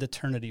world and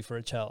eternity for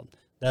a child.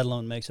 That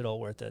alone makes it all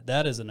worth it.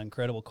 That is an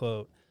incredible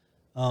quote.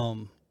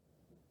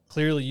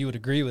 Clearly, you would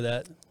agree with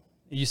that.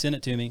 You sent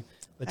it to me.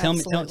 But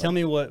tell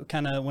me what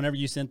kind of, whenever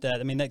you sent that,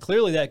 I mean, that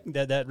clearly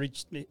that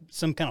reached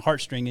some kind of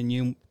heartstring in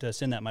you to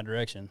send that in my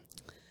direction.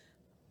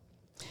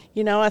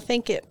 I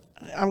think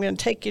I'm going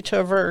to take you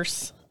to a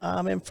verse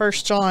in 1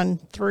 John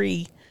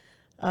 3.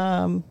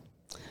 I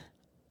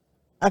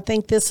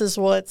think this is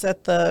what's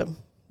at the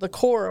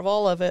core of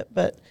all of it,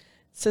 but it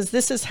says,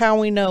 "This is how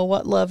we know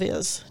what love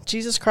is.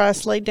 Jesus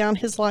Christ laid down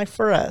his life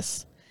for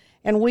us,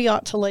 and we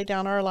ought to lay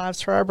down our lives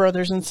for our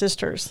brothers and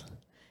sisters.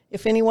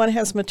 If anyone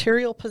has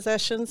material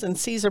possessions and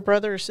sees a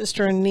brother or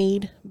sister in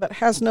need, but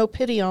has no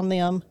pity on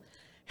them,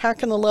 how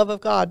can the love of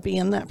God be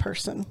in that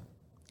person?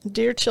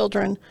 Dear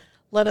children,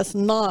 let us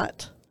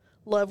not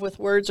love with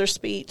words or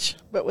speech,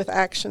 but with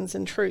actions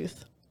and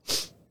truth."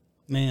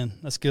 Man,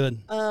 that's good.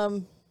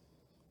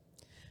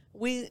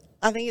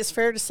 I think it's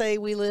fair to say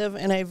we live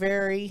in a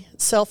very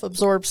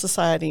self-absorbed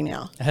society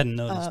now. I hadn't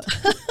noticed.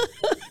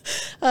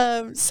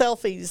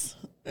 Selfies,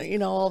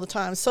 all the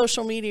time.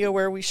 Social media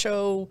where we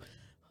show,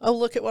 oh,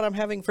 look at what I'm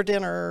having for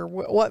dinner, or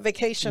what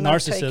vacation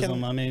I've taken.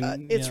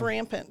 Narcissism, it's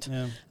rampant.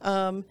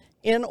 Yeah.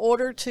 In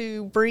order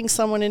to bring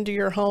someone into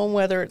your home,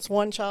 whether it's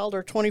one child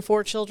or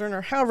 24 children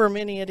or however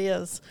many it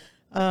is,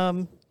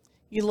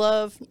 you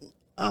love,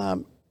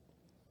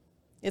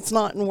 it's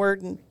not in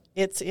word, and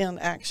it's in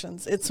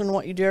actions. It's in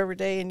what you do every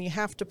day, and you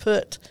have to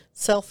put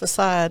self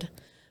aside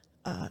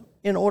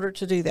in order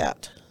to do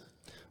that.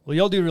 Well,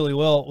 y'all do really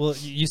well. Well,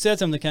 you said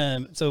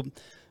something so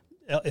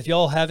if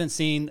y'all haven't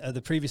seen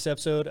the previous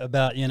episode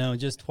about,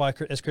 just why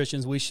as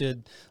Christians we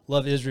should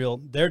love Israel,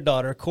 their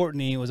daughter,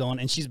 Courtney, was on,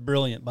 and she's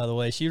brilliant, by the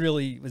way. She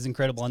really was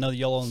incredible. I know that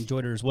y'all all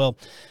enjoyed her as well.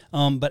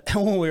 But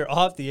when we were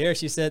off the air,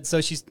 she said, so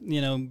she's,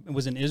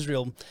 was in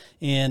Israel,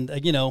 and,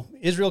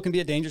 Israel can be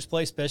a dangerous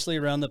place, especially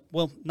around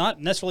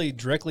not necessarily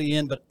directly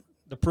in, but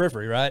the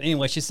periphery, right?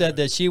 Anyway, she said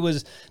that she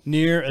was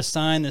near a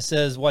sign that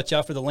says, "Watch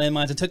out for the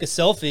landmines," and took a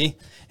selfie,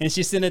 and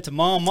she sent it to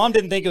Mom. Mom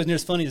didn't think it was near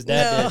as funny as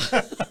Dad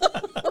did.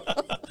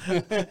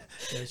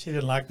 Yeah, she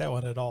didn't like that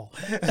one at all.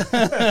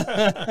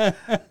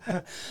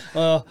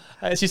 Well,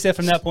 she said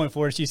from that point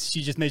forward, she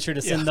just made sure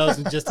to send those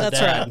just to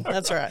Dad.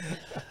 That's right.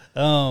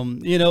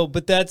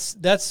 But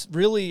that's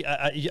really,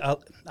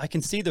 I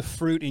can see the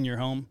fruit in your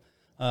home.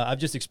 I've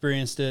just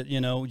experienced it,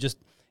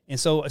 and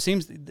so it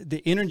seems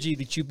the energy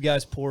that you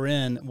guys pour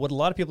in, what a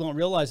lot of people don't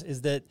realize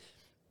is that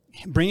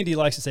Brandy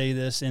likes to say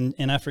this,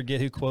 and I forget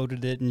who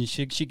quoted it, and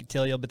she could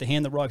tell you, but the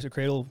hand that rocks the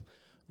cradle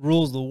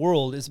rules the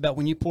world. It's about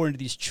when you pour into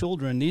these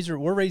children,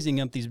 we're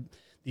raising up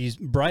these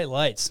bright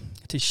lights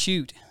to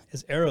shoot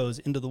as arrows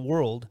into the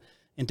world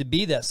and to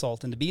be that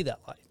salt and to be that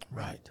light.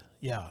 Right.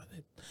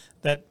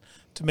 That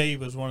to me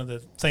was one of the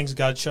things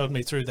God showed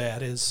me through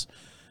that is,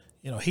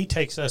 he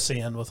takes us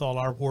in with all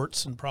our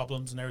warts and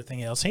problems and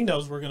everything else. He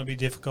knows we're going to be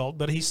difficult,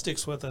 but he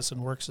sticks with us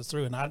and works us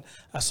through. And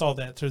I saw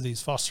that through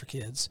these foster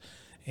kids,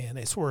 and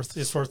it's worth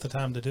the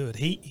time to do it.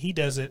 He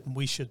does it, and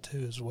we should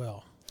too as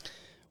well.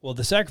 Well,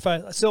 the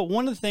sacrifice. So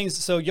one of the things.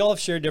 So y'all have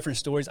shared different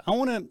stories. I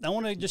want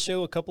to just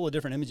show a couple of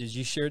different images.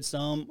 You shared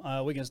some.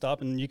 We can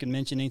stop and you can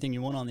mention anything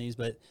you want on these,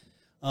 but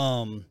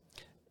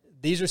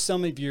these are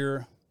some of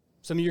your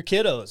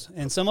kiddos,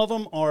 and some of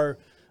them are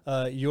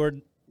your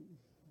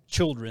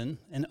children,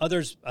 and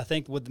others, I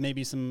think, with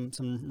maybe some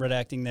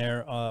redacting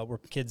there, were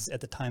kids at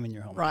the time in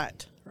your home.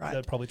 Right. Is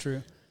that probably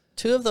true?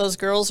 2 of those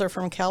girls are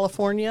from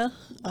California.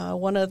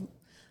 One of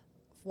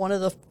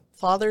the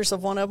fathers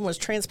of one of them was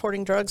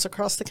transporting drugs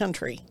across the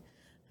country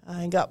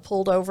and got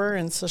pulled over,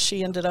 and so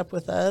she ended up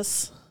with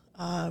us.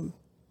 I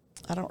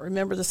don't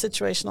remember the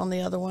situation on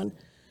the other one.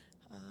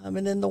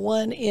 And then the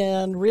one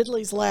in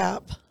Ridley's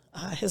lap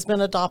has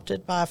been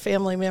adopted by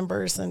family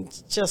members,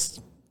 and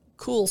just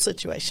cool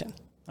situation.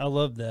 I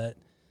love that.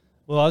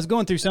 Well, I was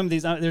going through some of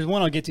these. There's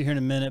one I'll get to here in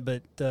a minute,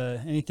 but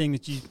anything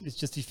that you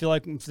feel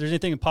like if there's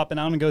anything popping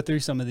out, I'm going to go through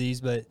some of these,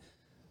 but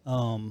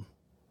that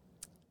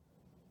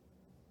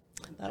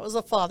was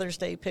a Father's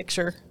Day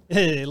picture.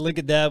 Hey, look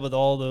at that with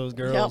all those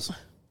girls. Yep.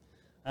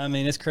 I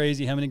mean, it's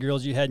crazy how many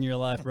girls you had in your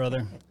life,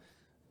 brother.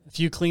 A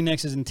few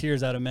Kleenexes and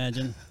tears, I'd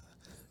imagine.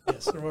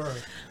 Yes, there were.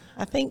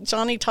 I think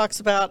Johnny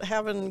talks about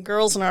having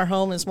girls in our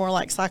home is more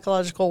like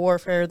psychological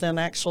warfare than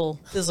actual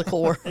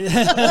physical warfare.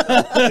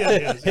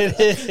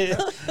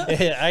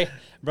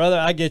 Brother,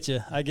 I get you.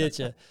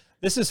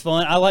 This is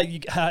fun. I like you.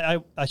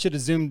 I should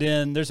have zoomed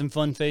in. There's some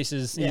fun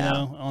faces,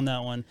 on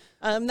that one.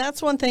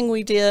 That's one thing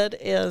we did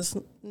is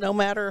no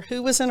matter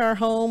who was in our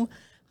home,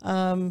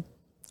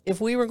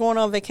 if we were going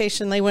on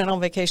vacation, they went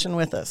on vacation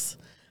with us.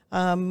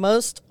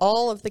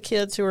 All of the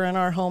kids who were in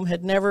our home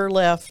had never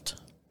left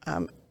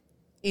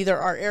either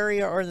our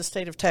area or the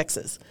state of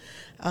Texas.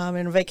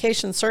 And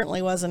vacation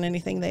certainly wasn't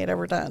anything they had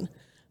ever done.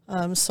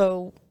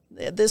 So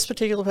at this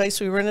particular place,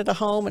 we rented a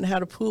home and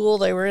had a pool.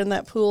 They were in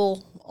that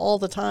pool all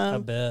the time. I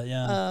bet,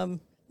 yeah.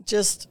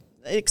 Just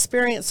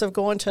experience of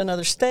going to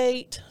another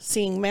state,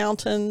 seeing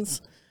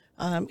mountains,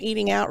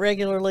 eating out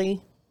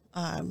regularly.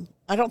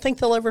 I don't think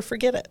they'll ever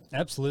forget it.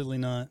 Absolutely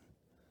not.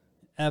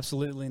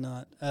 Absolutely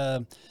not.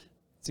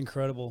 It's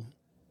incredible.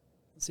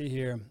 Let's see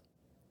here.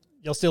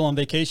 Y'all still on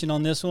vacation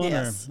on this one?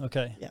 Yes. Or?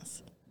 Okay.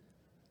 Yes.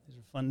 These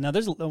are fun. Now,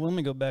 let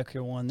me go back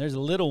here one. There's a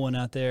little one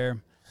out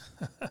there.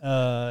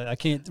 I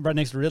can't, right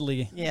next to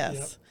Ridley. Yes.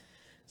 Yep.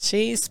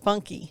 She's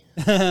spunky.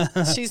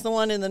 She's the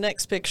one in the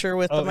next picture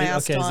with the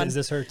mask on. Is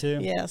this her too?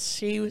 Yes.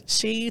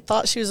 She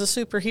thought she was a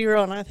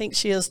superhero, and I think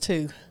she is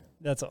too.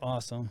 That's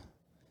awesome.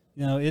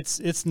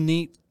 It's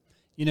neat.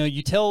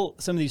 You tell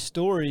some of these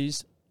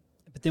stories,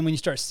 but then when you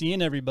start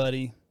seeing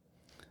everybody,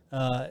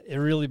 it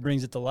really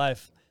brings it to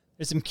life.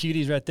 There's some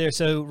cuties right there.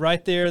 So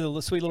right there,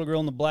 the sweet little girl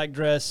in the black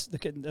dress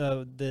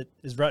that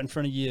is right in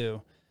front of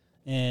you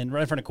and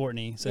right in front of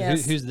Courtney. So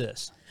yes. Who's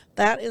this?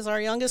 That is our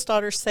youngest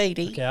daughter,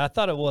 Sadie. Okay, I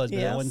thought it was, but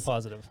yes. I wasn't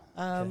positive.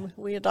 Okay.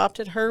 We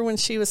adopted her when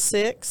she was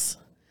 6.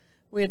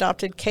 We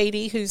adopted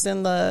Katie, who's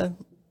in the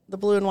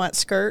blue and white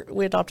skirt.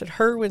 We adopted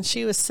her when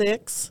she was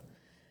 6.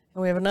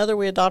 And we have another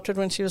we adopted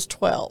when she was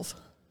 12.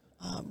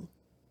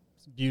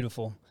 It's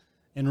beautiful.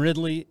 And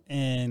Ridley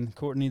and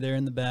Courtney there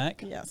in the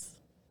back. Yes.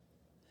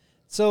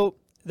 So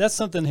that's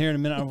something here in a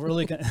minute. I'm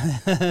really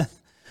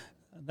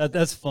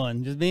that's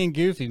fun. Just being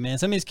goofy, man.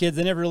 Some of these kids,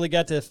 they never really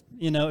got to,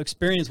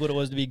 experience what it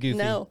was to be goofy.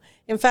 No.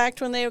 In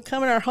fact, when they would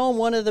come in our home,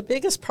 one of the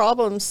biggest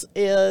problems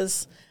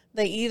is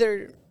they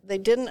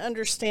didn't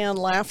understand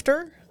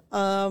laughter,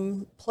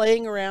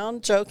 playing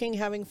around, joking,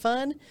 having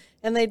fun,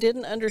 and they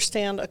didn't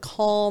understand a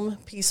calm,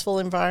 peaceful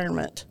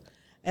environment.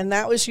 And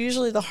that was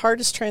usually the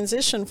hardest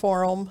transition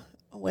for them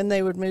when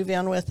they would move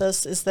in with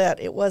us, is that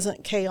it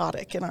wasn't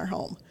chaotic in our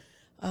home.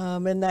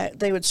 And that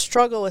they would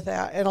struggle with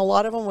that. And a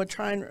lot of them would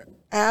try and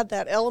add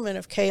that element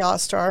of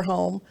chaos to our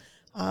home.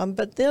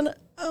 But then,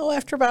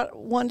 after about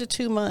 1 to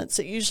 2 months,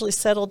 it usually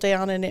settled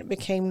down and it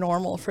became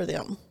normal for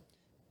them.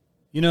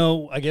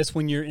 I guess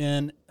when you're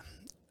in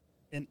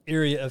an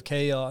area of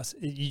chaos,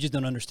 you just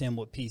don't understand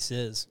what peace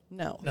is.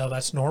 No,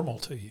 that's normal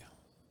to you.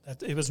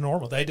 It was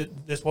normal. They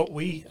did this.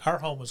 Our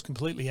home was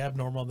completely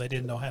abnormal. And they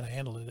didn't know how to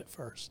handle it at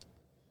first.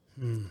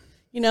 And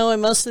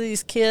most of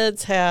these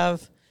kids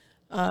have,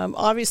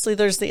 obviously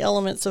there's the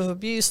elements of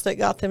abuse that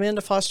got them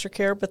into foster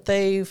care, but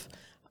they've,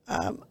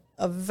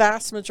 a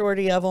vast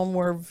majority of them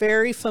were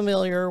very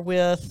familiar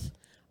with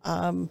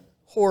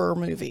horror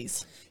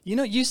movies.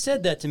 You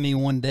said that to me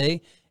one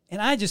day,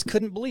 and I just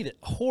couldn't believe it.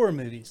 Horror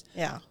movies.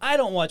 Yeah. I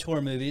don't watch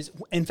horror movies.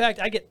 In fact,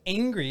 I get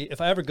angry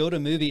if I ever go to a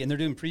movie and they're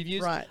doing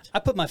previews. Right. I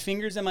put my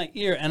fingers in my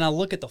ear and I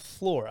look at the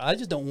floor. I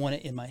just don't want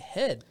it in my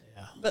head.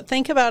 But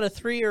think about a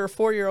 3 or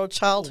 4-year-old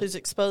child who's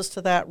exposed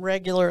to that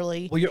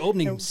regularly. Well, you're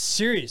opening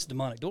serious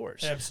demonic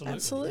doors.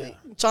 Absolutely.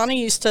 Yeah.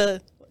 Johnny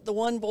the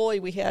one boy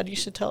we had, you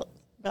should tell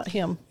about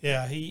him.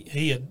 Yeah,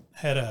 he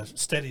had a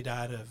steady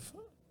diet of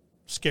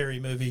scary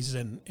movies,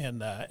 and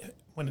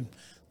when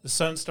the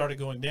sun started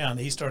going down,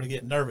 he started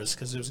getting nervous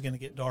because it was going to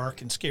get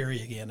dark and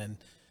scary again.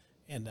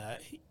 And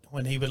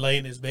when he would lay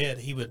in his bed,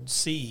 he would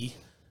see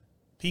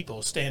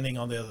people standing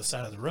on the other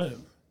side of the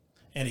room,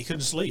 and he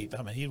couldn't sleep.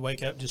 I mean, he'd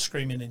wake up just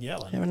screaming and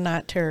yelling. Having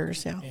night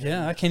terrors, yeah.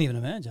 Yeah, I can't even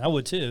imagine. I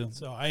would too.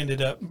 So I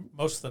ended up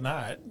most of the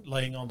night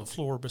laying on the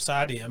floor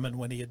beside him, and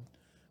when he'd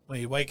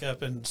wake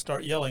up and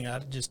start yelling,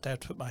 I'd just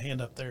have to put my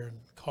hand up there and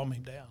calm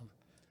him down.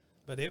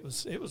 But it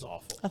was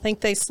awful. I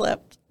think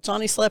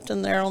Johnny slept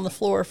in there on the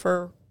floor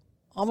for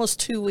almost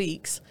 2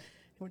 weeks.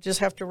 We just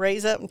have to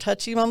raise up and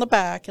touch him on the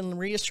back and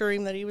reassure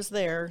him that he was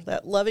there,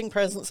 that loving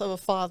presence of a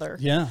father.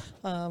 Yeah.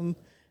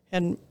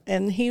 And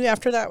he,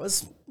 after that,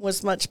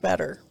 was much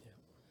better.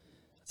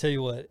 I'll tell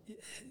you what,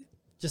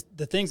 just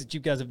the things that you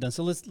guys have done.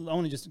 So I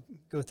want to just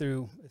go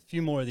through a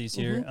few more of these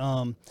here.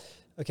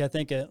 Okay, I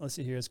think, let's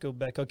see here. Let's go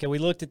back. Okay, we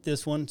looked at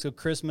this one, so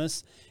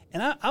Christmas.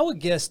 And I would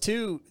guess,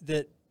 too,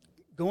 that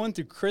going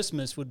through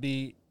Christmas would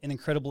be an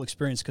incredible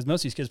experience because most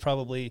of these kids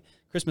probably,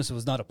 Christmas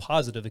was not a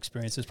positive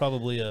experience. It's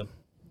probably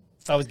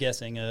I was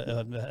guessing,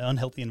 an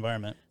unhealthy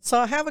environment. So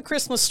I have a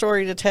Christmas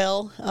story to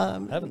tell. I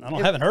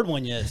haven't heard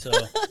one yet. So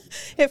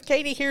if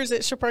Katie hears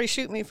it, she'll probably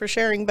shoot me for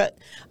sharing. But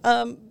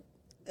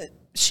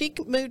she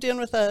moved in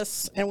with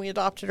us, and we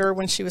adopted her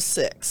when she was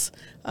 6,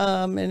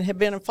 and had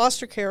been in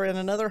foster care in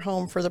another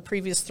home for the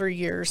previous 3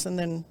 years, and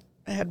then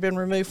had been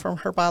removed from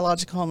her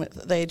biological home at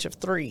the age of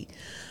 3.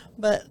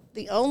 But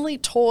the only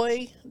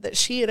toy that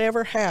she had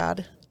ever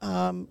had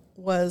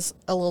was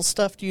a little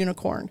stuffed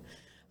unicorn.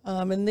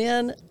 And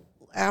then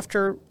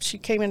after she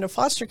came into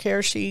foster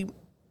care, she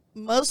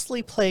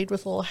mostly played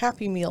with little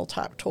Happy Meal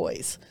type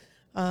toys.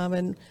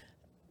 And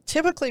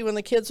typically when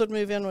the kids would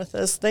move in with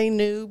us, they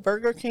knew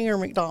Burger King or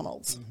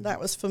McDonald's. Mm-hmm. That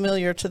was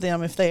familiar to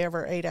them if they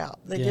ever ate out.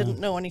 They didn't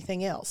know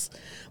anything else.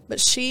 But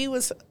she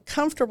was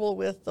comfortable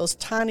with those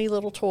tiny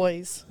little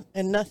toys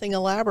and nothing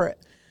elaborate.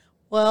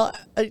 Well,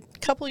 a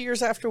couple of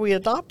years after we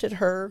adopted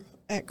her,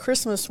 at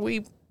Christmas,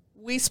 we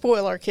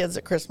spoil our kids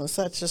at Christmas.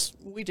 That's just,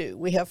 we do.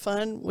 We have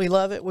fun. We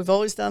love it. We've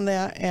always done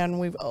that, and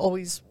we've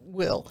always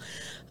will.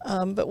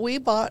 But we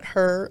bought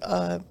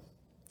her,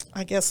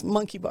 I guess,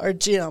 monkey bar, or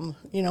gym,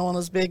 one of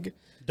those big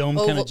dome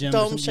kind of gyms.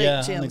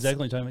 Dome-shaped gyms.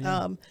 Exactly what I'm talking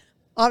about.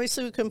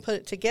 Obviously, we couldn't put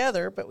it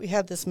together, but we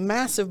had this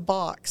massive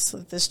box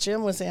that this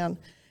gym was in,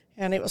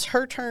 and it was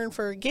her turn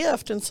for a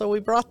gift, and so we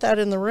brought that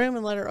in the room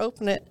and let her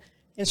open it,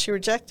 and she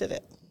rejected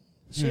it.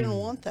 She didn't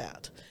want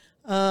that.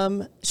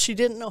 She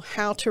didn't know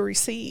how to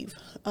receive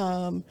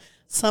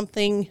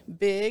something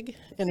big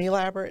and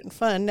elaborate and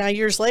fun. Now,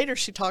 years later,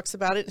 she talks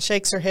about it and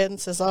shakes her head and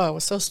says, "Oh, I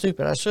was so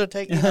stupid. I should have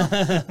taken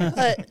it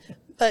out."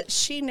 But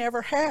she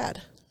never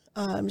had.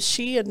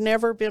 She had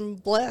never been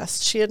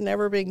blessed. She had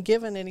never been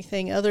given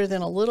anything other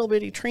than a little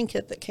bitty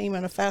trinket that came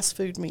in a fast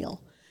food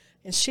meal.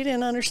 And she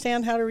didn't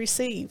understand how to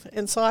receive.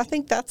 And so I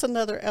think that's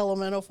another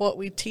element of what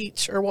we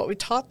teach or what we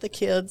taught the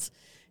kids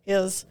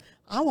is,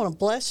 I want to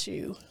bless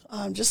you,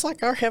 just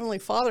like our Heavenly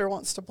Father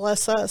wants to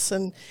bless us,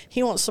 and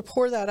He wants to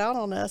pour that out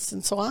on us.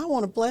 And so I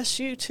want to bless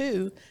you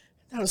too.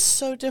 That was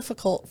so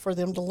difficult for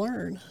them to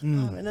learn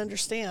and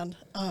understand.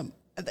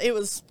 It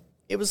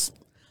was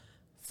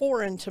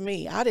foreign to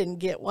me. I didn't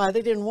get why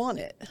they didn't want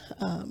it.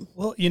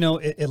 Well,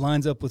 it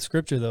lines up with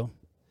Scripture, though.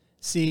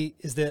 See,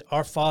 is that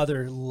our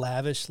Father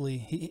lavishly,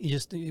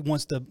 he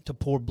wants to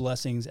pour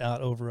blessings out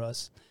over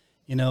us.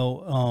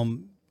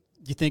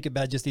 You think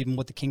about just even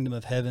what the kingdom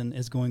of heaven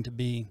is going to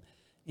be,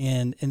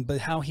 but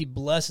how He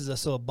blesses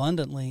us so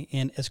abundantly.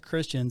 And as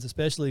Christians,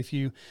 especially if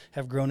you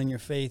have grown in your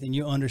faith and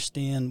you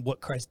understand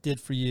what Christ did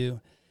for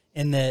you,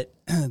 and that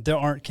there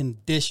aren't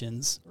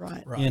conditions,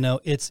 right?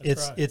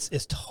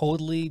 It's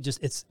totally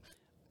just it's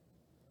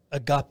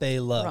agape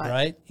love,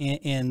 right?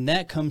 And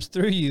that comes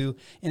through you,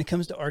 and it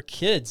comes to our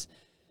kids,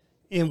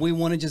 and we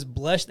want to just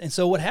bless. And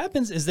so what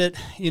happens is that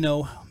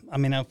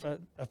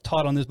I've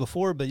taught on this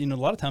before, but a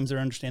lot of times their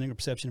understanding or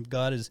perception of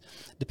God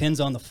depends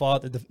on the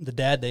father, the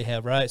dad they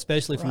have, right?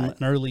 Especially from an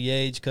early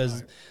age,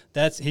 because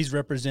he's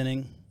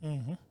representing,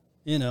 a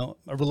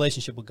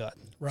relationship with God,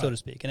 so to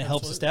speak, and it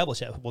helps establish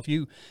that. Well, if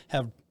you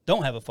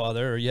don't have a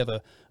father, or you have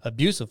a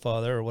abusive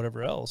father, or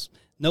whatever else,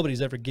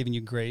 nobody's ever given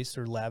you grace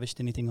or lavished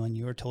anything on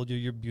you, or told you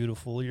you're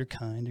beautiful, or you're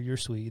kind, or you're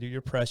sweet, or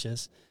you're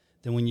precious.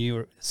 Then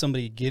when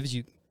somebody gives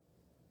you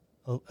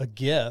a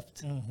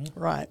gift,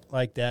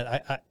 like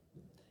that,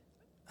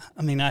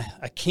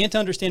 I can't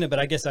understand it, but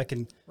I guess I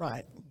can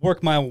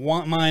work my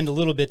mind a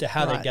little bit to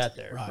how they got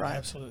there. Right,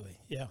 absolutely,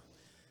 yeah.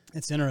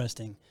 It's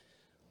interesting.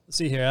 Let's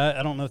see here.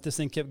 I don't know if this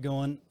thing kept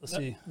going. Let's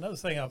see. Another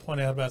thing I'll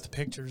point out about the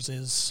pictures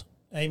is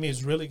Amy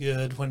is really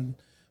good when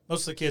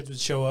most of the kids would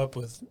show up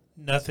with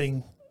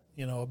nothing,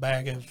 a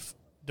bag of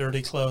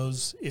dirty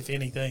clothes, if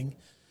anything,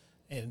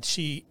 and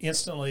she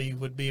instantly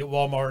would be at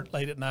Walmart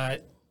late at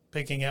night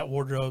picking out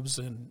wardrobes,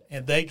 and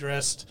they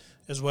dressed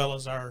as well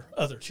as our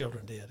other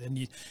children did.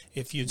 And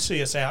if you'd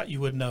see us out, you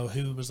would know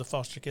who was the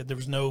foster kid. There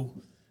was no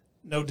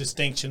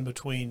distinction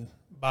between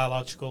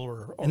biological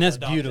or and that's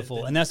adopted,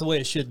 beautiful, and that's the way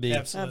it should be.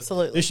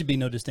 Absolutely. There should be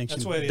no distinction.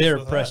 That's the way it They're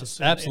is with precious. us.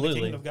 In Absolutely. the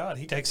kingdom of God,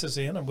 He takes us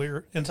in, and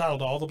we're entitled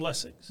to all the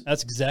blessings.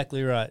 That's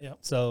exactly right. Yep.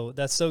 So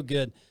that's so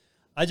good.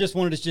 I just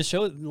wanted to just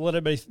let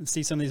everybody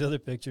see some of these other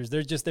pictures.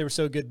 They were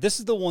so good. This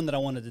is the one that I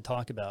wanted to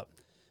talk about.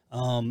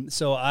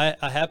 So I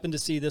happened to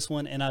see this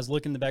one, and I was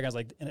looking in the back. I was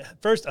like, and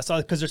at first I saw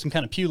it because there's some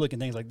kind of pew looking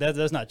things like that.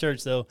 That's not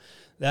church, though.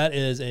 That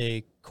is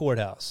a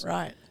courthouse.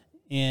 Right.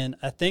 And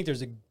I think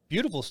there's a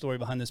beautiful story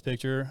behind this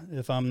picture,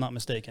 if I'm not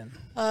mistaken.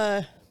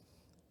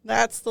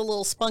 That's the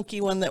little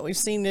spunky one that we've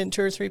seen in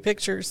 2 or 3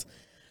 pictures.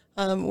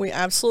 We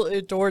absolutely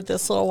adored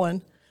this little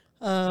one.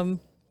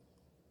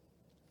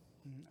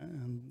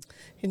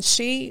 And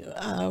she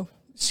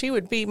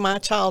would be my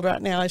child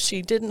right now if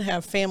she didn't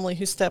have family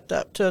who stepped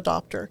up to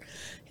adopt her.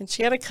 And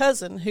she had a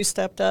cousin who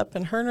stepped up,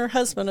 and her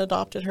husband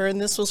adopted her, and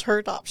this was her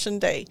adoption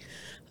day.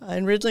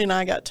 And Ridley and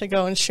I got to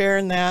go and share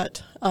in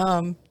that.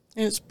 And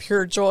it's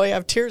pure joy. I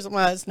have tears in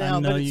my eyes now,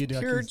 but it's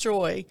pure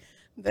joy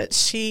that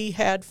she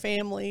had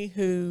family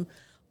who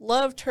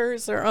loved her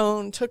as their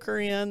own, took her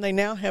in. They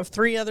now have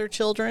 3 other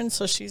children,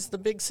 so she's the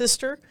big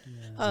sister.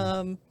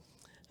 Yeah.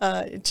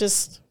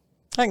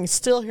 I can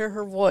still hear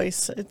her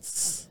voice.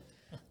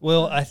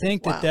 Well, I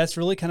think that's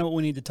really kind of what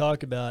we need to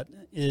talk about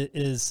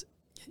is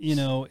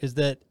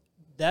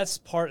that's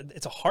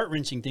it's a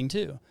heart-wrenching thing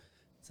too.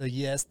 So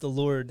yes, the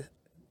Lord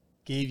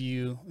gave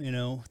you,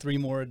 3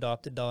 more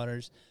adopted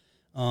daughters.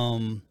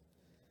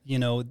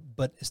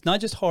 But it's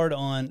not just hard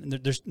on,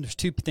 there's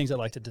 2 things I'd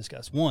like to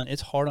discuss. One,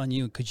 it's hard on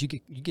you because you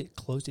get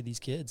close to these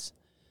kids.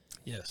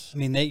 Yes. I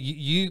mean,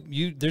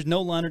 there's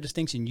no line or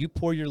distinction. You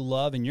pour your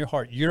love and your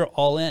heart, you're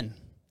all in.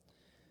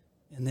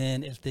 And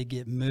then if they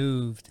get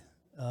moved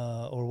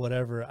or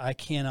whatever, I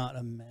cannot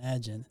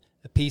imagine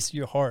a piece of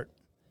your heart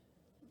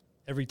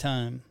every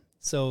time.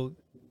 So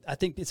I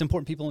think it's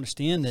important people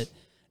understand that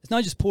it's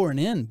not just pouring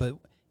in, but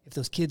if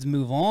those kids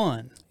move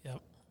on,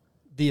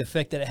 the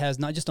effect that it has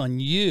not just on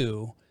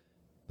you,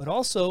 but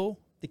also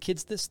the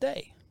kids that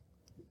stay.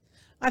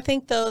 I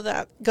think, though,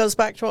 that goes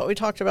back to what we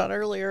talked about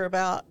earlier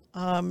about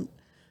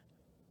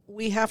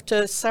we have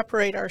to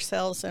separate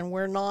ourselves, and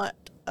we're not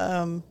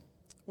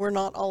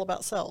all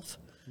about self.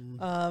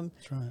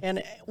 That's right.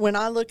 And when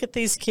I look at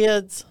these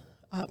kids,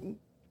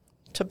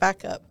 to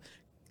back up,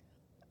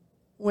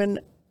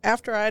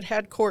 after I'd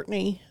had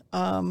Courtney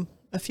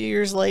a few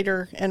years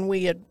later, and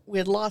we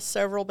had lost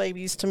several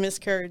babies to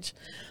miscarriage,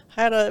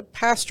 I had a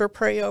pastor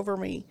pray over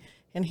me,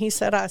 and he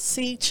said, "I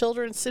see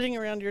children sitting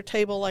around your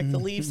table like the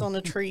leaves on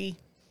a tree."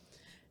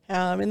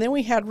 And then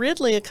we had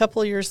Ridley a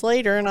couple of years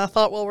later, and I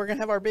thought, well, we're going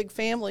to have our big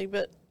family,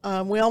 but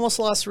we almost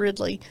lost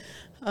Ridley.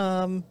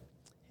 And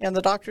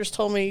the doctors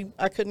told me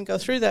I couldn't go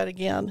through that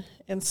again.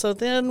 And so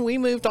then we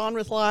moved on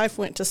with life,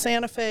 went to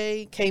Santa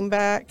Fe, came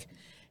back,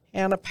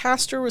 and a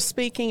pastor was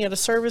speaking at a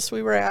service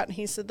we were at, and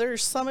he said,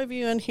 "There's some of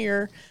you in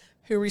here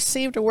who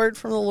received a word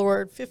from the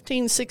Lord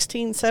 15,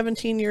 16,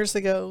 17 years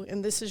ago,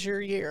 and this is your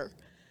year."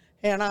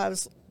 And I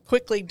was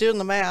quickly doing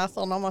the math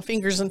on all my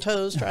fingers and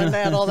toes, trying to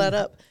add all that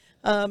up.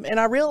 And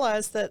I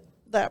realized that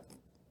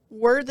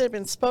word that had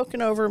been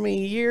spoken over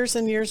me years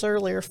and years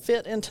earlier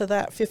fit into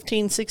that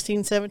 15,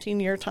 16,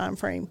 17-year time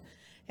frame.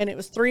 And it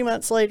was 3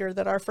 months later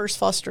that our first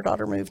foster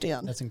daughter moved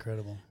in. That's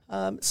incredible.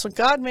 So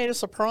God made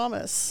us a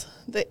promise,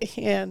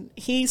 and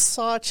He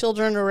saw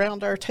children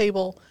around our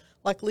table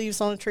like leaves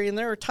on a tree. And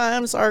there were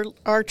times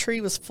our tree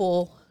was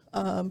full.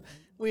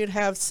 We'd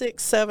have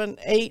 6, 7,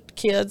 8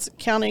 kids,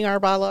 counting our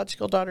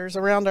biological daughters,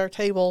 around our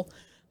table.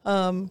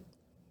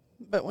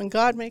 But when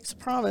God makes a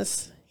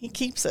promise, He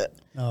keeps it.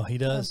 Oh, He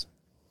does.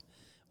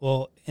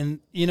 Well,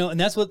 and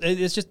that's what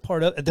it's just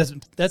part of.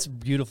 That's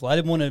beautiful. I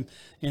didn't want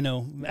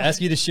to,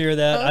 ask you to share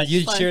that.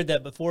 You shared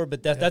that before,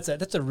 but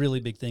that's a really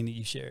big thing that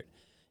you shared,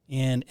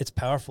 and it's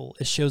powerful.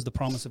 It shows the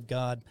promise of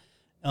God.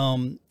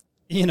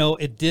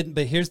 It didn't.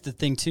 But here's the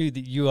thing too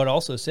that you had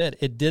also said.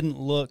 It didn't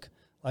look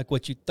like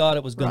what you thought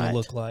it was going to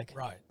look like.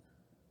 Right.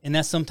 And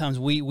that's sometimes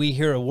we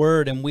hear a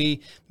word and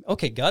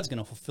God's going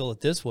to fulfill it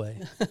this way.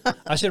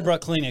 I should have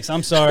brought Kleenex.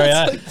 I'm sorry.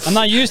 I'm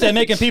not used to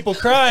making people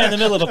cry in the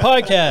middle of a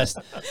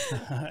podcast.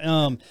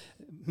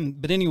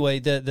 But anyway,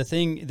 the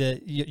thing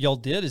that y'all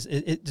did is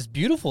it's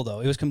beautiful,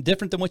 though. It was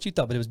different than what you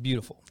thought, but it was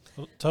beautiful.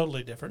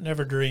 Totally different.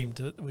 Never dreamed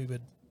that we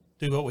would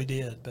do what we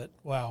did, but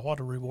wow, what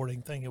a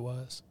rewarding thing it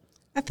was.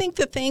 I think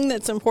the thing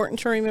that's important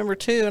to remember,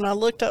 too, and I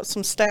looked up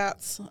some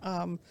stats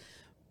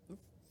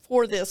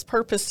for this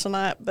purpose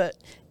tonight, but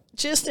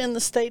just in the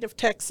state of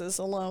Texas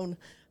alone,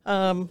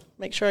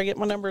 make sure I get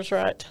my numbers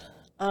right,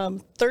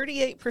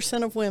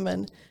 38% of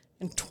women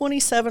and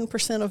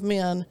 27% of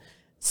men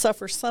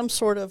suffer some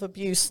sort of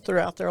abuse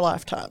throughout their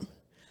lifetime.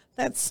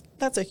 That's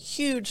a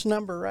huge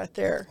number right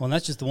there. Well, and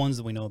that's just the ones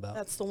that we know about.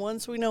 That's the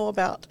ones we know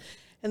about.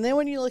 And then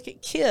when you look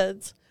at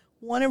kids,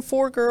 1 in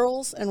 4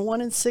 girls and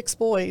 1 in 6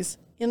 boys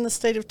in the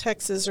state of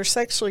Texas are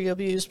sexually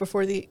abused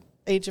before the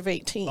age of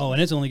 18. Oh,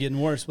 and it's only getting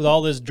worse with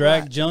all this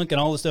drag junk and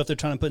all the stuff they're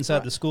trying to put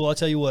inside the school. I'll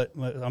tell you what.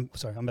 I'm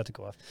sorry, I'm about to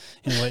go off.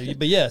 Anyway,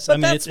 but yes,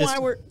 but that's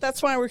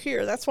why we're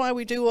here. That's why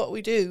we do what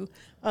we do.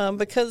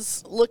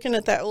 Because looking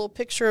at that little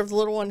picture of the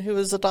little one who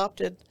was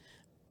adopted,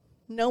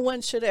 no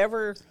one should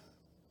ever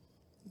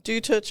do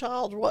to a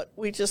child what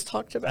we just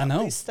talked about. I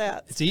know. These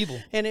stats. It's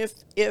evil. And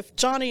if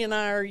Johnny and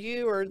I or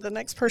you or the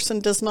next person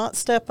does not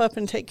step up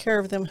and take care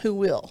of them, who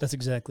will? That's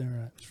exactly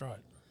right. That's right.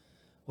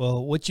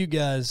 Well, what you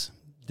guys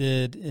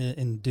did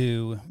and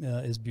do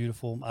is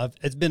beautiful.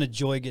 It's been a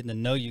joy getting to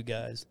know you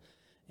guys,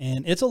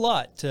 and it's a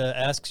lot to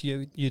ask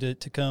you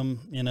to come,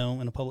 in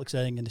a public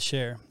setting and to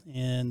share.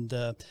 And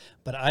but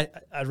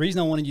the reason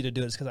I wanted you to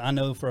do it is because I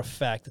know for a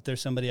fact that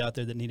there's somebody out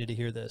there that needed to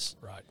hear this.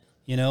 Right.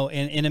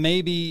 And it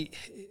may be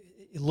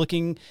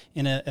looking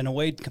in a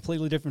way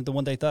completely different than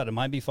what they thought. It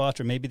might be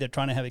foster. Maybe they're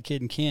trying to have a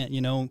kid and can't,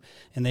 and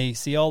they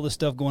see all this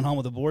stuff going on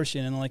with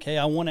abortion and like, hey,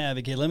 I want to have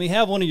a kid. Let me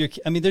have one of your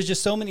kids. I mean, there's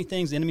just so many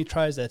things the enemy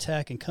tries to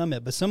attack and come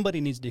at, but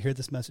somebody needs to hear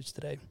this message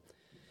today.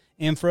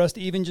 And for us to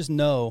even just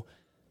know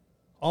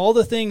all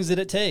the things that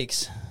it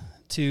takes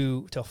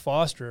to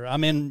foster. I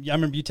mean, I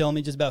remember you telling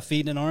me just about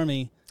feeding an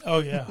army. Oh,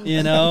 yeah.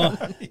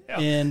 Yeah.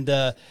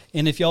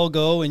 And if y'all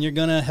go and you're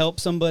going to help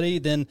somebody,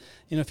 then,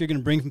 if you're going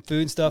to bring some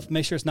food and stuff,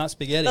 make sure it's not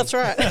spaghetti. That's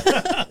right.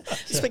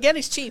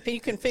 Spaghetti's cheap, and you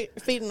can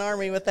feed an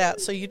army with that.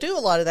 So you do a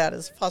lot of that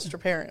as a foster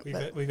parent.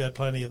 We've had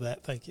plenty of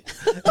that. Thank you.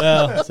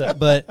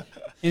 But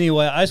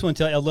anyway, I just want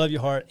to tell you, I love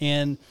your heart.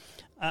 And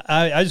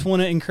I just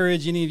want to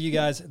encourage any of you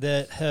guys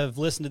that have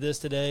listened to this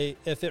today,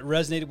 if it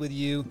resonated with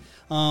you,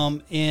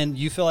 and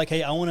you feel like,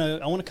 hey, I want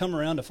to come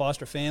around to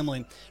foster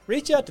family,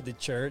 reach out to the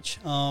church.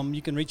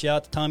 You can reach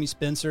out to Tommy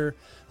Spencer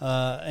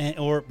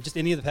or just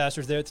any of the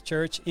pastors there at the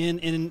church. And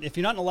if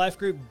you're not in a life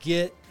group,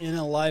 get in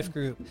a life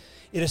group.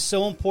 It is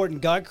so important.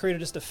 God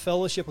created us to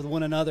fellowship with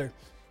one another,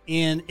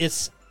 and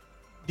it's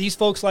these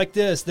folks like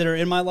this that are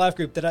in my life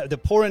group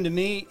that pour into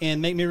me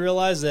and make me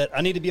realize that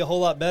I need to be a whole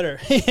lot better,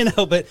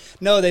 but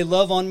no, they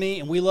love on me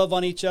and we love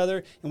on each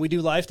other and we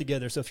do life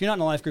together. So if you're not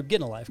in a life group, get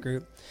in a life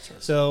group. Sure.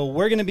 So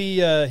we're going to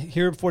be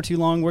here before too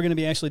long. We're going to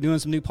be actually doing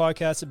some new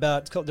podcasts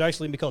they're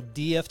actually going to be called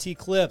DFT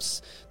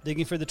Clips,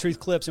 Digging for the Truth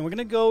Clips. And we're going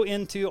to go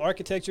into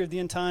architecture of the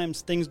end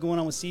times, things going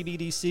on with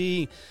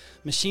CBDC,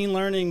 machine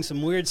learning,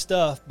 some weird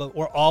stuff, but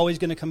we're always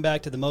going to come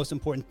back to the most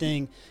important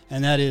thing,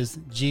 and that is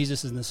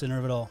Jesus is in the center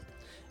of it all.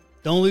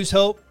 Don't lose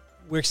hope.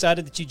 We're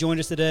excited that you joined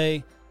us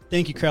today.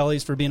 Thank you,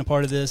 Crowleys, for being a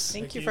part of this.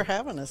 Thank you for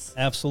having us.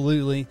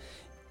 Absolutely.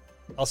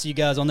 I'll see you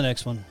guys on the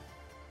next one.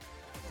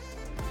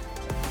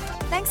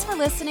 Thanks for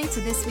listening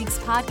to this week's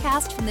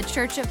podcast from the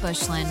Church at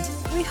Bushland.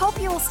 We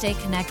hope you will stay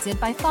connected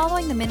by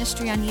following the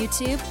ministry on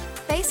YouTube,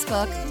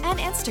 Facebook, and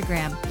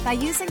Instagram by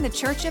using the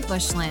Church at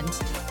Bushland.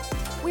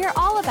 We are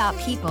all about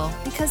people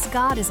because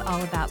God is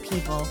all about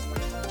people.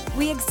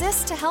 We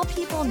exist to help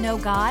people know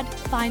God,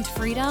 find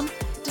freedom,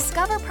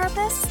 discover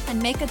purpose,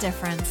 and make a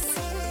difference.